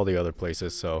light up all the other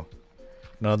places so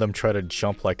none of them try to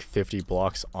jump like 50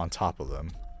 blocks on top of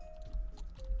them.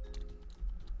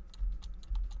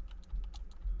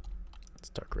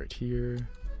 Start right here.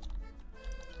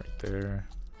 Right there.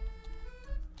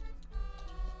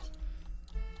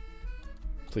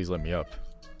 Please let me up.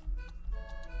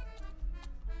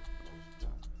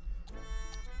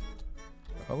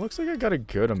 It looks like I got a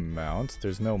good amount.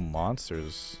 There's no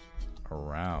monsters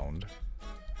around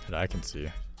that I can see.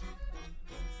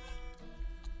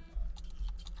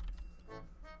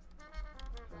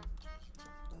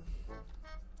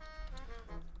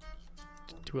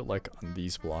 Do it like on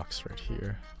these blocks right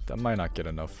here. That might not get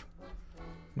enough.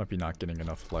 Might be not getting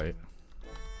enough light.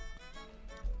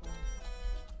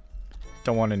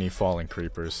 Don't want any falling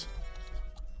creepers.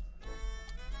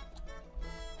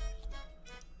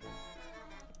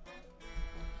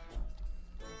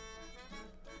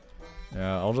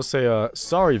 Yeah, I'll just say,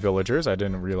 sorry villagers, I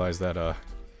didn't realize that,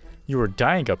 you were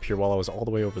dying up here while I was all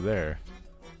the way over there.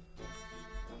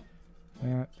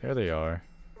 Yeah, there they are.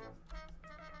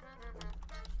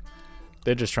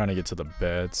 They're just trying to get to the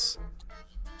beds.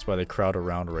 That's why they crowd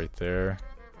around right there.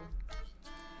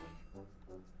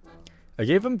 I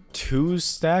gave them 2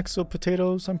 stacks of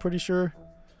potatoes, I'm pretty sure.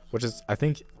 Which is, I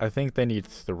think they need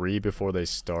 3 before they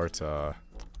start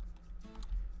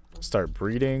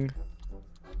breeding.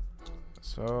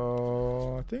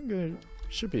 So, I think it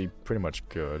should be pretty much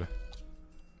good.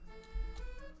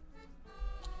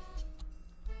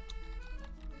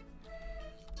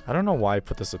 I don't know why I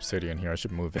put this obsidian here. I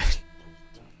should move it.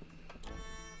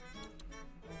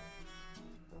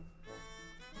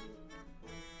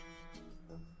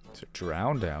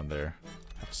 drown down there.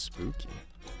 How spooky.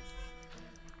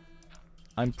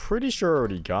 I'm pretty sure I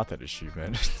already got that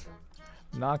achievement.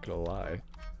 Not gonna lie.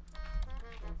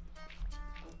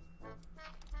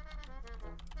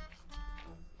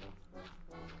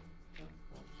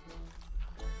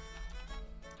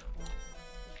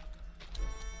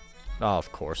 Oh,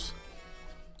 of course.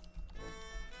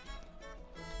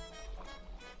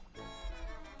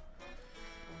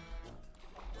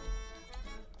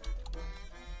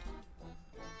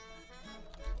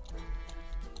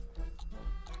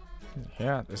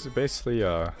 Yeah, this is basically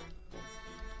this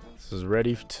is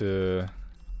ready to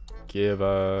give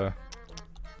the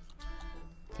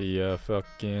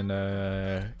fucking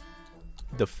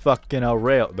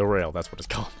rail, that's what it's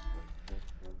called.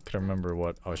 Couldn't remember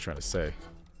what I was trying to say.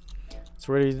 It's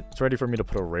ready for me to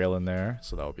put a rail in there,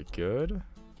 so that'll be good.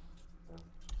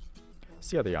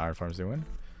 See how the iron farm's doing.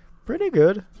 Pretty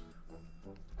good.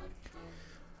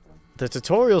 The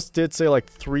tutorials did say like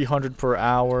 300 per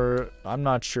hour. I'm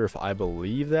not sure if I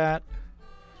believe that.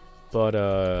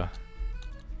 But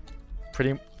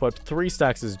 3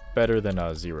 stacks is better than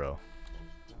 0.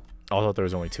 I thought there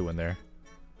was only 2 in there.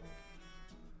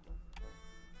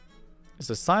 Is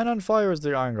the sign on fire or is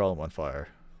the iron golem on fire?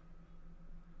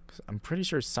 'Cause I'm pretty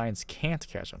sure signs can't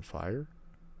catch on fire.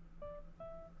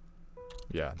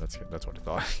 Yeah, that's what I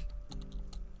thought.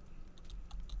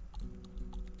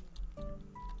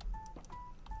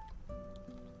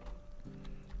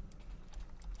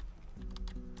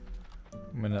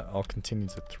 I'll continue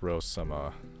to throw some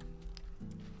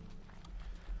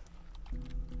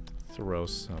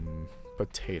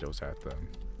potatoes at them.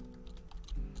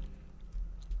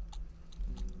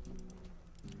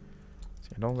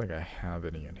 See, I don't think I have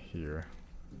any in here.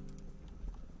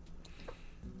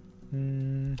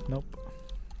 Nope.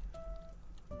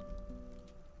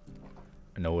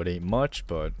 I know it ain't much,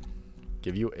 but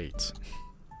give you 8.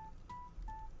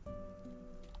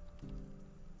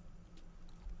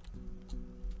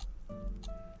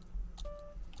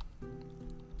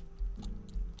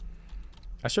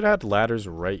 I should have had ladders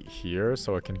right here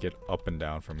so I can get up and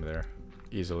down from there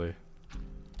easily.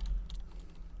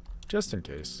 Just in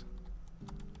case.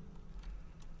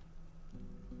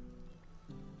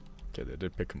 Okay, they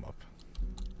did pick them up.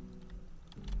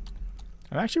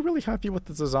 I'm actually really happy with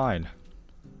the design.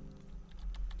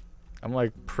 I'm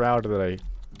like proud that I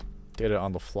did it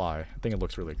on the fly. I think it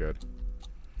looks really good.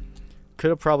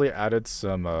 Could have probably added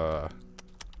some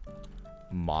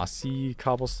mossy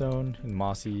cobblestone and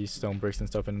mossy stone bricks and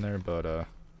stuff in there, but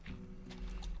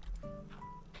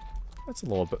that's a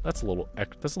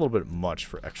little bit much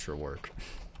for extra work.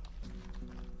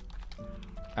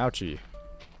 Ouchie.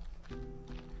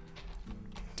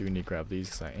 Do need to grab these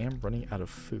because I am running out of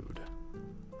food.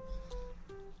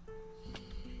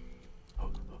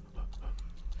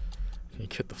 You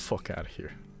get the fuck out of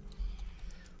here.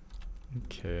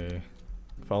 Okay.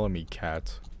 Follow me,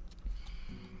 cat.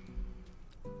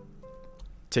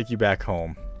 Take you back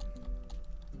home.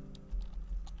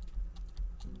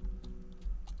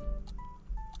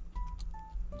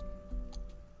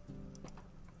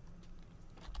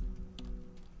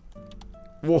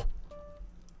 Whoa.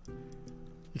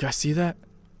 You guys see that?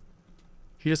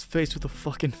 He just faced with a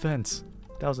fucking fence.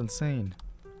 That was insane.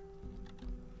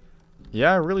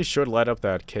 Yeah, I really should light up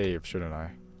that cave, shouldn't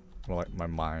I? Well, like my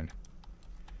mine.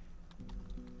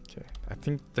 Okay, I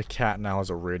think the cat now has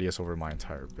a radius over my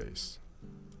entire base.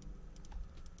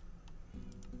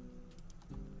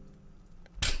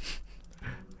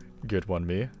 Good one,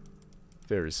 me.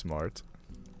 Very smart.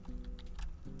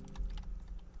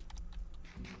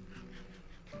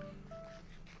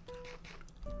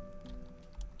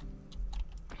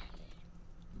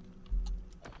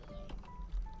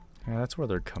 Yeah, that's where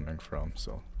they're coming from,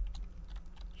 so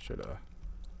should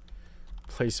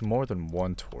place more than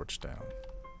one torch down.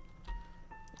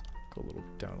 Go a little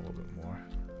down a little bit more.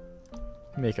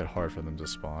 Make it hard for them to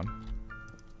spawn.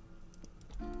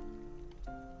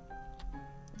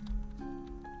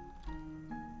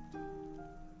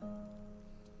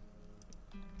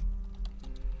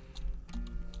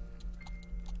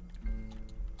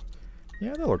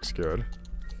 Yeah, that looks good.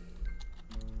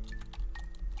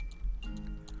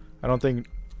 I don't think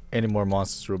any more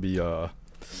monsters will be, oh,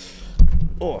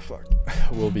 fuck.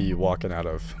 Will be walking out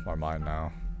of our mine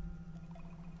now.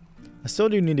 I still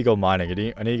do need to go mining.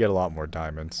 I need to get a lot more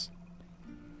diamonds.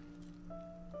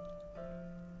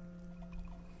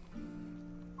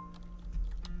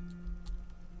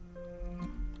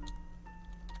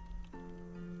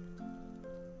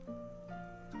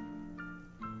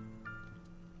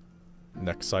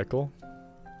 Next cycle.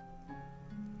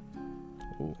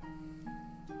 Ooh.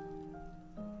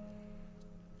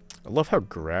 I love how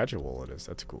gradual it is.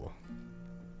 That's cool.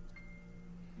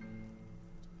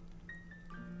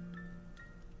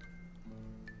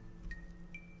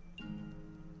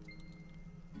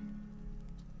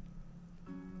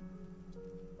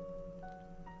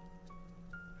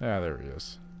 Yeah, there he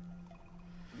is.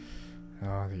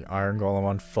 The iron golem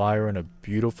on fire and a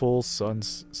beautiful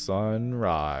sunrise.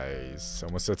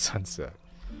 Almost said sunset.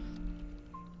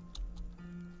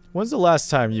 When's the last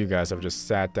time you guys have just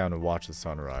sat down and watched the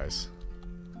sunrise?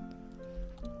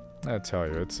 I tell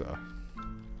you, it's a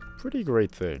pretty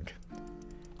great thing.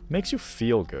 Makes you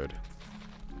feel good.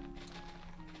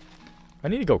 I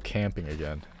need to go camping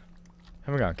again.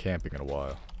 Haven't gone camping in a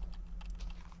while.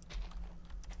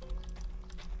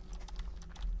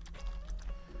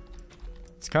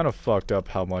 It's kind of fucked up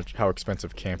how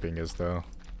expensive camping is, though.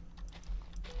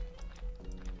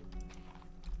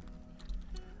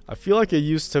 I feel like it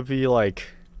used to be like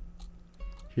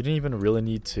you didn't even really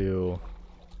need to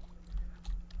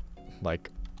like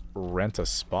rent a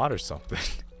spot or something.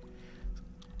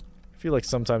 I feel like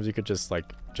sometimes you could just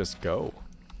go.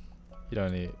 You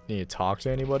don't need to talk to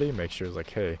anybody. Make sure it's like,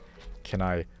 hey, can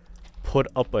I put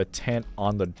up a tent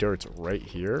on the dirt right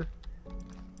here?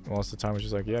 Most of the time it's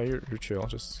just like, yeah, you're chill.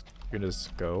 You can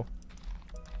just go.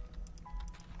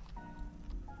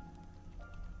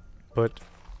 But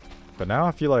now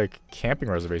I feel like camping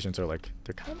reservations are like,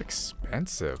 they're kind of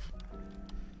expensive.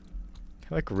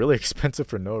 They're like really expensive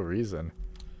for no reason.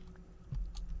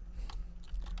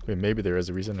 I mean, maybe there is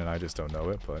a reason and I just don't know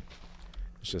it, but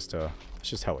it's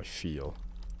just how I feel.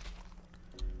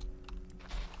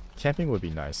 Camping would be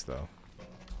nice though.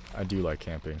 I do like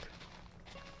camping.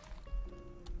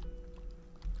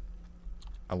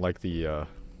 I like the I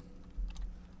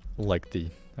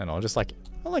don't know,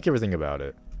 I like everything about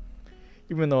it.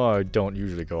 Even though I don't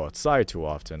usually go outside too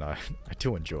often, I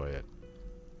do enjoy it.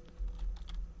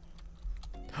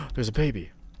 There's a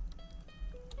baby.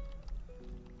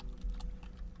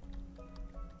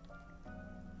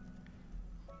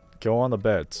 Go on the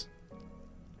beds.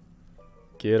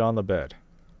 Get on the bed.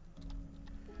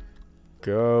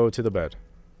 Go to the bed.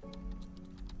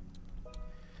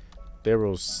 There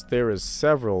is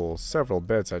several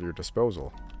beds at your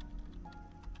disposal.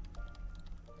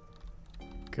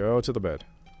 Go to the bed.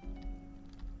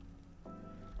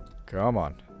 Come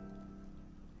on.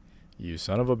 You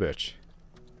son of a bitch.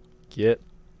 Get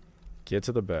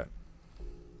to the bed.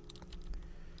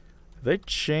 Did they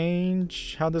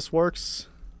change how this works?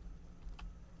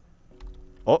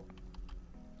 Oh.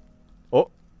 Oh.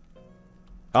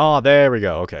 Oh, there we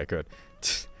go. Okay, good.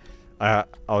 I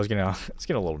was getting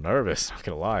a little nervous, not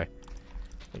gonna lie.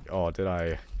 Like, oh,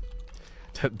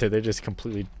 did they just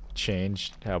completely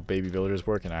change how baby villagers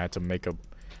work and I had to make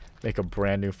a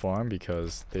brand new farm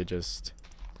because they just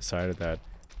decided that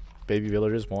baby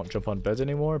villagers won't jump on beds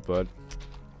anymore? But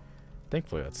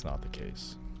thankfully that's not the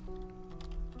case.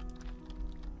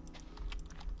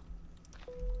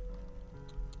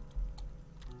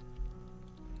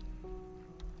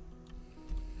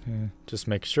 Just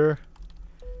make sure.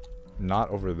 Not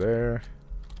over there.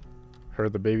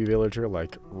 Heard the baby villager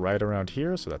like right around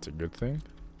here, so that's a good thing.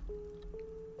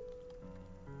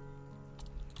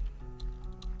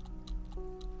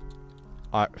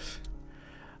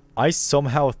 I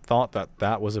somehow thought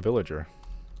that was a villager.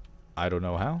 I don't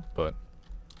know how, but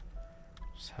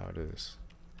that's how it is.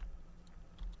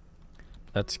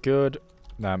 That's good.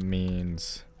 That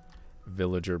means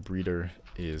villager breeder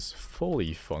is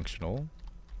fully functional.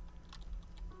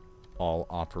 All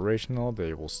operational.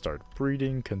 They will start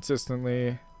breeding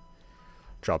consistently.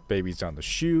 Drop babies down the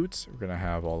chutes. We're gonna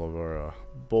have all of our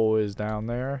boys down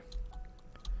there.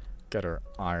 Get our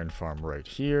iron farm right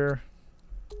here.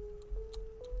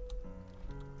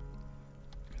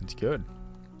 It's good.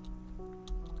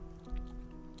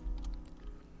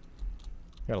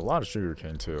 Got a lot of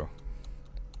sugarcane too.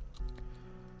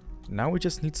 Now we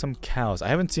just need some cows. I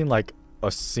haven't seen like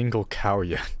a single cow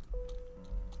yet.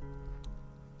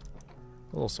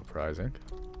 A little surprising.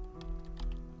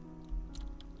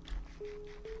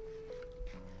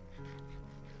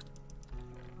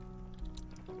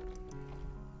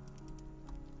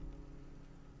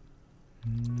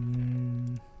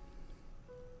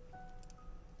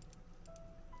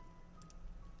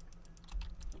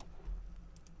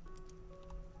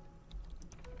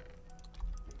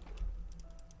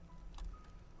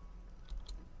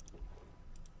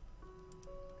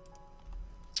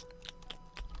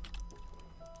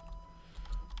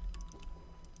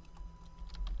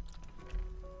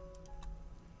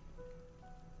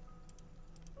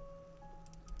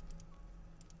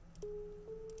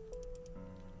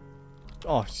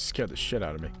 Oh, she scared the shit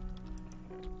out of me.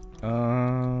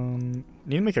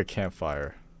 Need to make a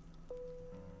campfire.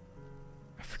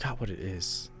 I forgot what it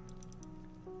is.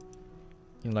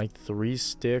 You need like 3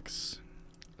 sticks,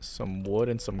 some wood,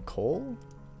 and some coal,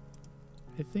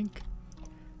 I think.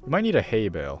 You might need a hay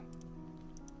bale.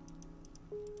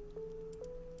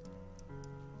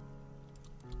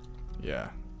 Yeah.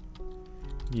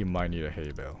 You might need a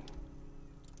hay bale.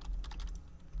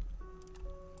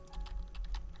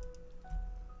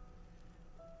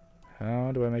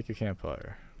 How do I make a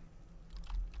campfire?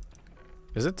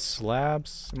 Is it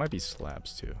slabs? It might be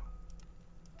slabs too.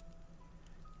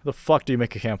 How the fuck do you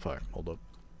make a campfire? Hold up.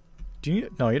 Do you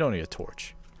need, no, you don't need a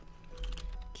torch.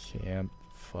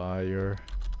 Campfire.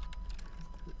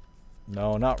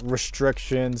 No, not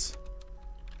restrictions.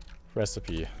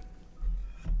 Recipe.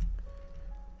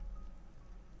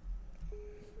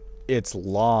 It's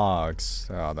logs.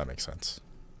 Oh, that makes sense.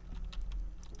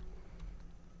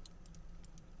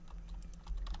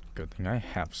 Good thing I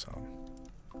have some.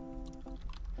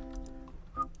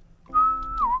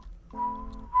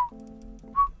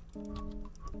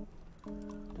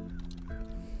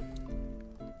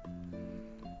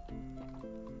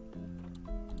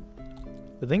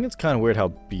 I think it's kind of weird how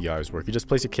beehives work. You just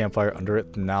place a campfire under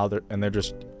it, now they're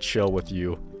just chill with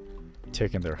you,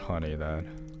 taking their honey. Then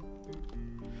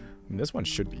I mean, this one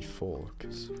should be full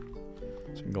because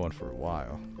it's been going for a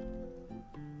while.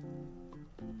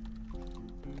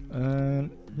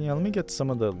 Yeah, let me get some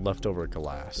of the leftover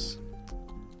glass.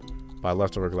 By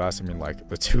leftover glass, I mean like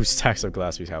the 2 stacks of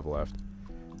glass we have left.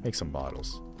 Make some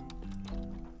bottles.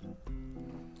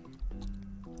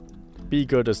 Be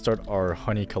good to start our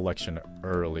honey collection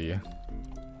early.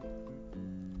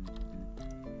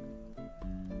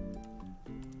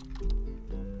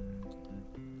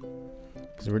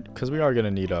 Because we are going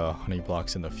to need honey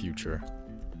blocks in the future.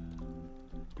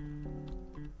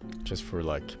 Just for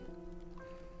like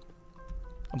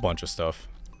a bunch of stuff.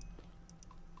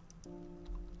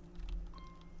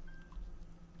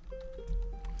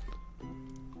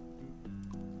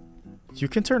 You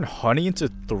can turn honey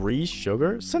into 3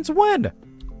 sugar? Since when?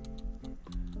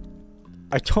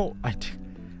 I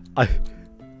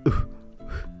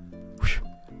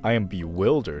am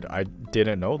bewildered. I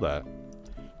didn't know that.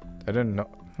 I didn't know.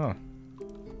 Huh.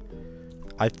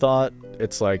 I thought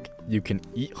it's like you can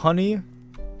eat honey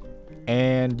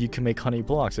and you can make honey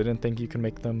blocks. I didn't think you can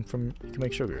make them from, you can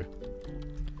make sugar.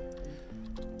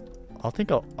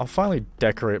 I'll finally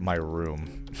decorate my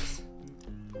room.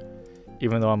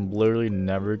 Even though I'm literally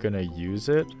never gonna use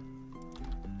it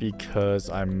because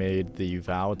I made the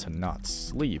vow to not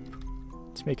sleep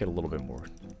to make it a little bit more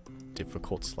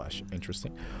difficult /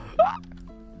 interesting.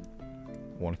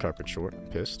 1 carpet short. I'm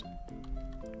pissed.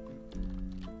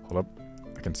 Hold up.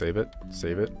 I can save it.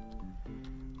 Save it.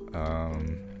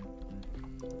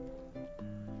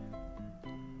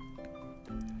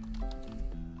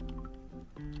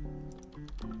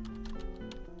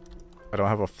 I don't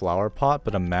have a flower pot,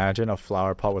 but imagine a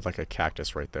flower pot with like a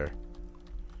cactus right there.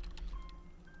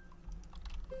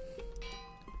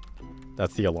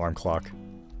 That's the alarm clock.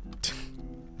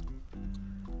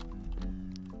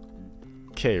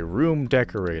 Okay, room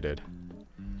decorated.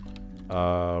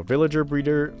 Villager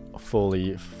breeder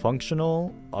fully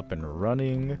functional, up and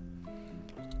running.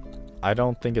 I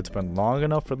don't think it's been long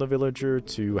enough for the villager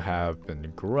to have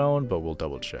been grown, but we'll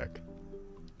double check.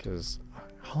 Because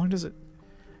how long does it...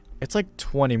 It's like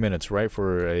 20 minutes, right,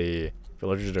 for a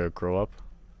villager to grow up?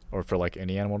 Or for like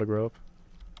any animal to grow up?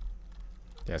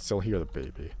 Yeah, I still hear the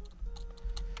baby.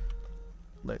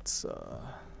 Let's,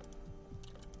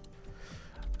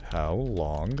 how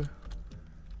long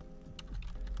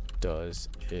does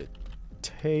it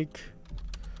take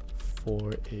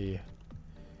for a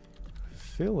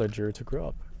villager to grow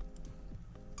up?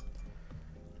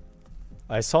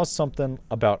 I saw something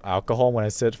about alcohol when I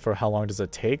said for how long does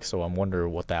it take, so I'm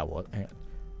wondering what that was.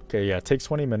 Okay, yeah, it takes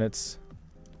 20 minutes.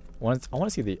 I want to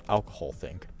see the alcohol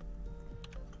thing.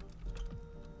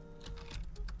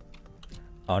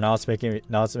 Oh, now it's making me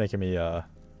oh,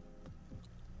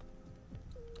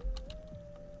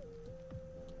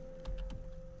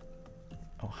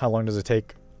 how long does it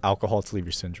take alcohol to leave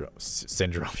your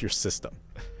your system?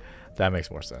 That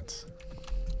makes more sense.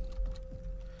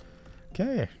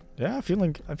 Okay. Yeah, I'm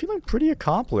feeling pretty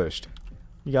accomplished.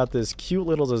 We got this cute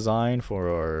little design for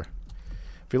our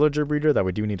villager breeder that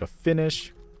we do need to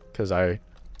finish, because I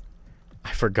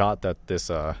forgot that this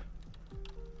I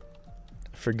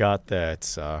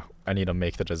need to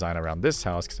make the design around this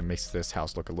house because it makes this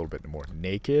house look a little bit more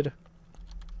naked.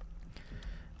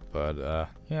 But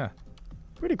yeah,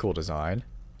 pretty cool design.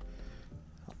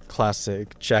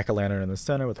 Classic jack-o'-lantern in the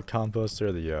center with the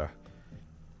composter, the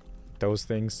those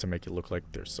things to make it look like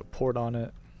there's support on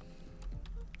it.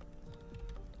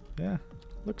 Yeah,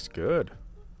 looks good.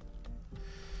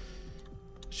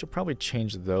 Should probably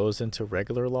change those into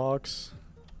regular logs.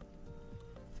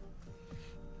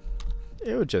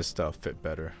 It would just fit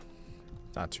better.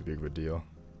 Not too big of a deal.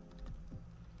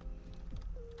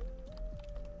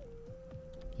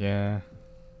 Yeah.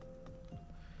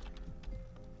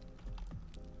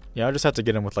 Yeah, I just have to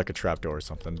get in with like a trapdoor or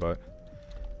something, but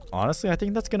honestly, I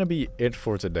think that's gonna be it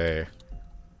for today.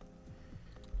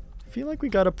 I feel like we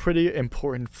got a pretty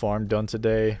important farm done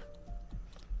today.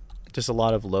 Just a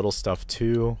lot of little stuff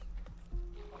too.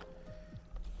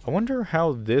 I wonder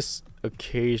how this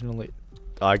occasionally...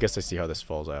 Oh, I guess I see how this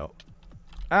falls out.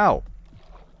 Ow!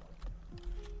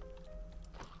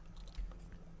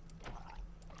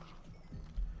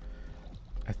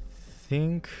 I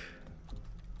think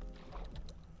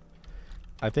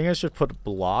I should put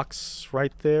blocks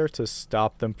right there to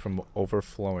stop them from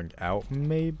overflowing out,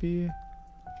 maybe?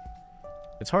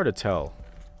 It's hard to tell.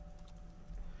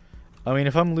 I mean,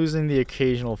 if I'm losing the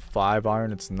occasional 5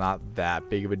 iron, it's not that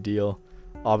big of a deal.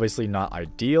 Obviously not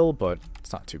ideal, but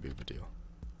it's not too big of a deal.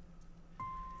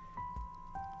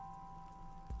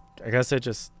 I guess it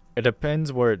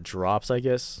depends where it drops, I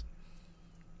guess.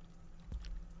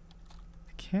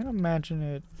 I can't imagine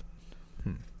it.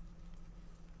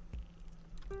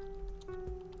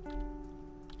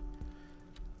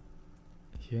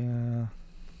 Yeah.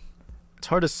 It's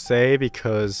hard to say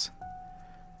because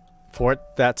for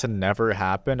that to never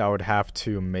happen, I would have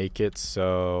to make it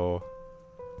so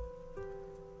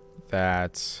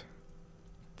that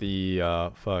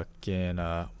the fucking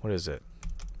what is it?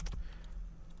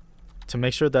 To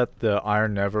make sure that the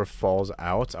iron never falls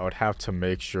out, I would have to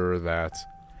make sure that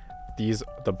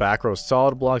the back row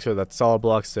solid blocks, or that solid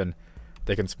blocks, then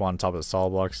they can spawn on top of the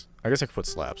solid blocks. I guess I could put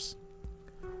slabs.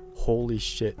 Holy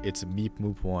shit, it's Meep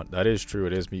Moop 1. That is true,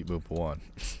 it is Meep Moop 1.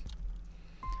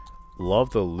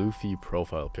 Love the Luffy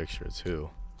profile picture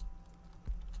too.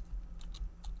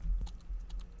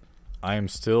 I am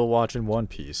still watching One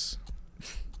Piece.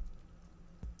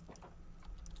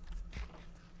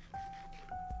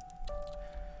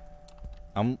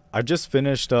 I just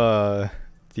finished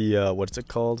what's it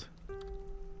called?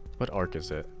 What arc is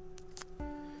it?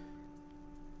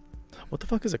 What the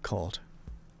fuck is it called?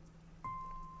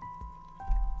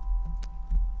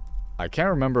 I can't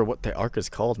remember what the arc is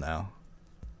called now.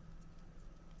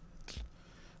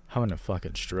 Having a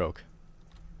fucking stroke.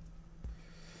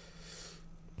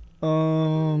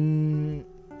 The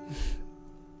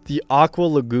Aqua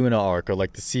Laguna arc, or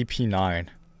like the CP9.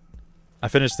 I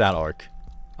finished that arc.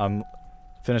 I'm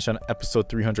finished on episode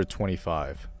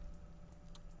 325.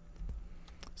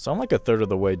 So I'm like a third of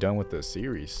the way done with the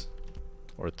series.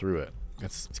 Or through it.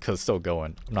 It's because it's still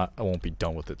going. I won't be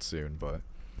done with it soon, but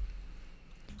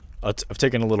I've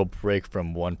taken a little break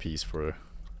from One Piece for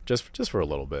just for a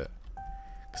little bit.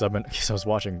 Because I was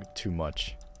watching too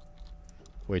much.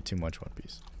 Way too much One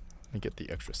Piece. Let me get the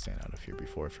extra sand out of here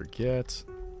before I forget.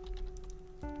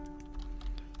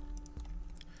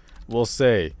 We'll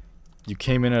say you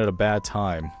came in at a bad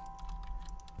time.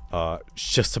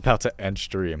 Just about to end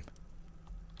stream.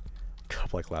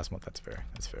 Couple like last month. That's fair.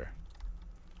 That's fair.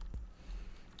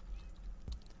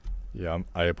 Yeah,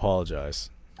 I apologize.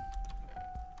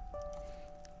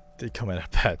 Did come in at a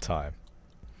bad time.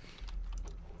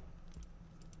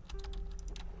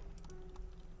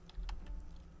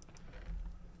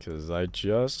 Because I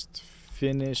just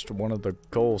finished one of the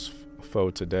goals for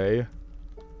today.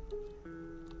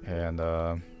 And,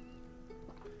 I've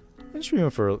been streaming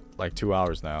for like 2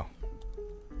 hours now.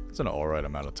 It's an alright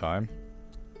amount of time.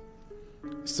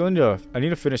 Still I need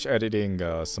to finish editing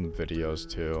some videos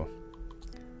too.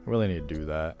 I really need to do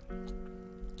that.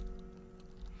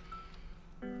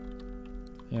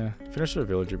 Yeah, finish the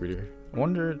villager breeder. I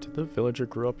wonder, did the villager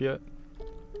grow up yet?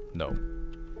 No.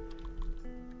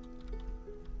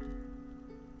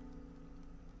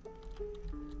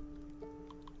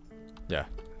 Yeah.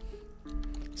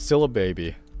 Still a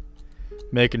baby.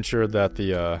 Making sure that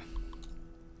the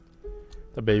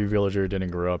baby villager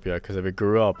didn't grow up yet, because if it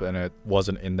grew up and it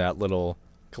wasn't in that little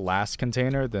glass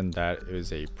container, then that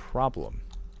is a problem.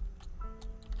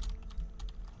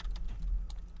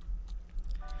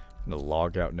 I'm gonna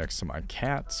log out next to my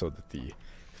cat so that the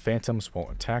phantoms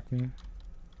won't attack me.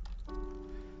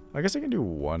 I guess I can do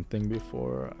one thing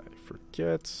before I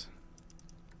forget.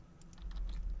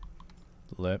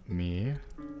 Let me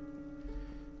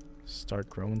start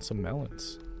growing some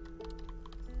melons.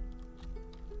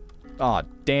 Aw,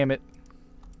 damn it.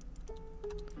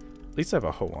 At least I have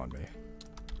a hoe on me.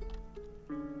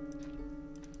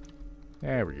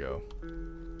 There we go.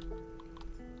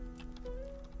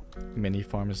 Mini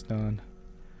farm is done.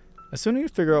 I still need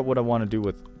to figure out what I want to do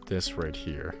with this right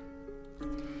here.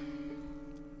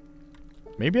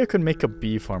 Maybe I could make a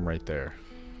bee farm right there.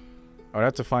 I'd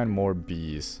have to find more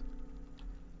bees.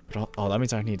 But oh, that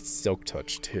means I need silk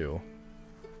touch too.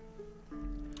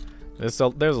 There's a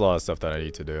lot of stuff that I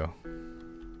need to do.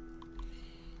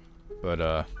 But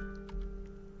I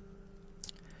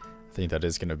think that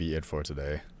is gonna be it for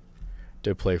today.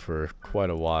 Did play for quite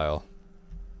a while.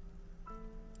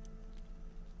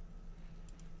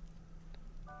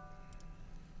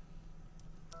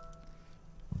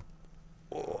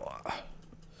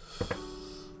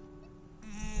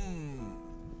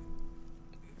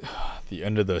 The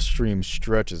end of the stream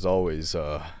stretch is always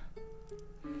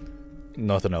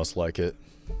nothing else like it.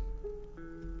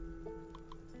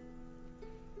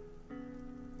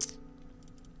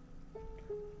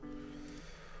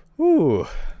 Ooh.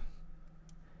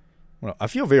 Well, I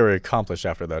feel very accomplished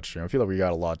after that stream. I feel like we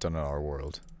got a lot done in our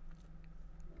world.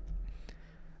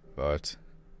 But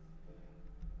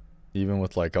even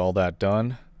with like all that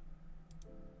done,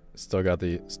 still got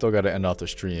to end off the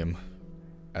stream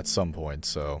at some point,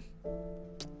 so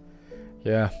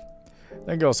yeah.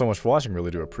 Thank you all so much for watching, really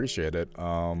do appreciate it.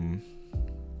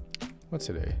 What's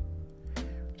today?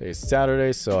 Today's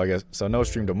Saturday, so I guess no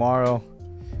stream tomorrow.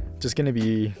 We're just gonna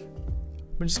be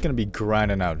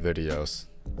grinding out videos.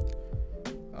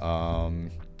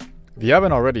 If you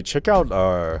haven't already, check out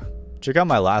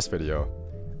my last video.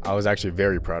 I was actually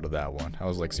very proud of that one. I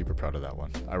was like super proud of that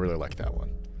one. I really like that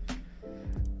one.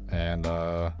 And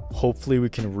hopefully we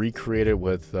can recreate it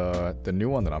with the new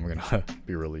one that I'm gonna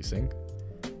be releasing.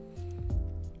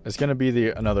 It's gonna be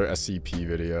another SCP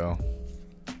video.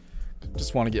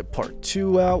 Just want to get part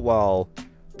 2 out while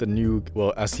the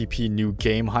SCP new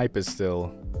game hype is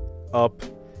still up.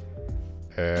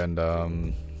 And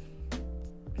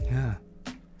yeah,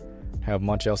 have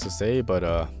much else to say,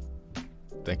 but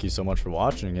thank you so much for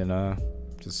watching, and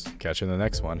just catch you in the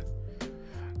next one.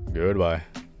 Goodbye.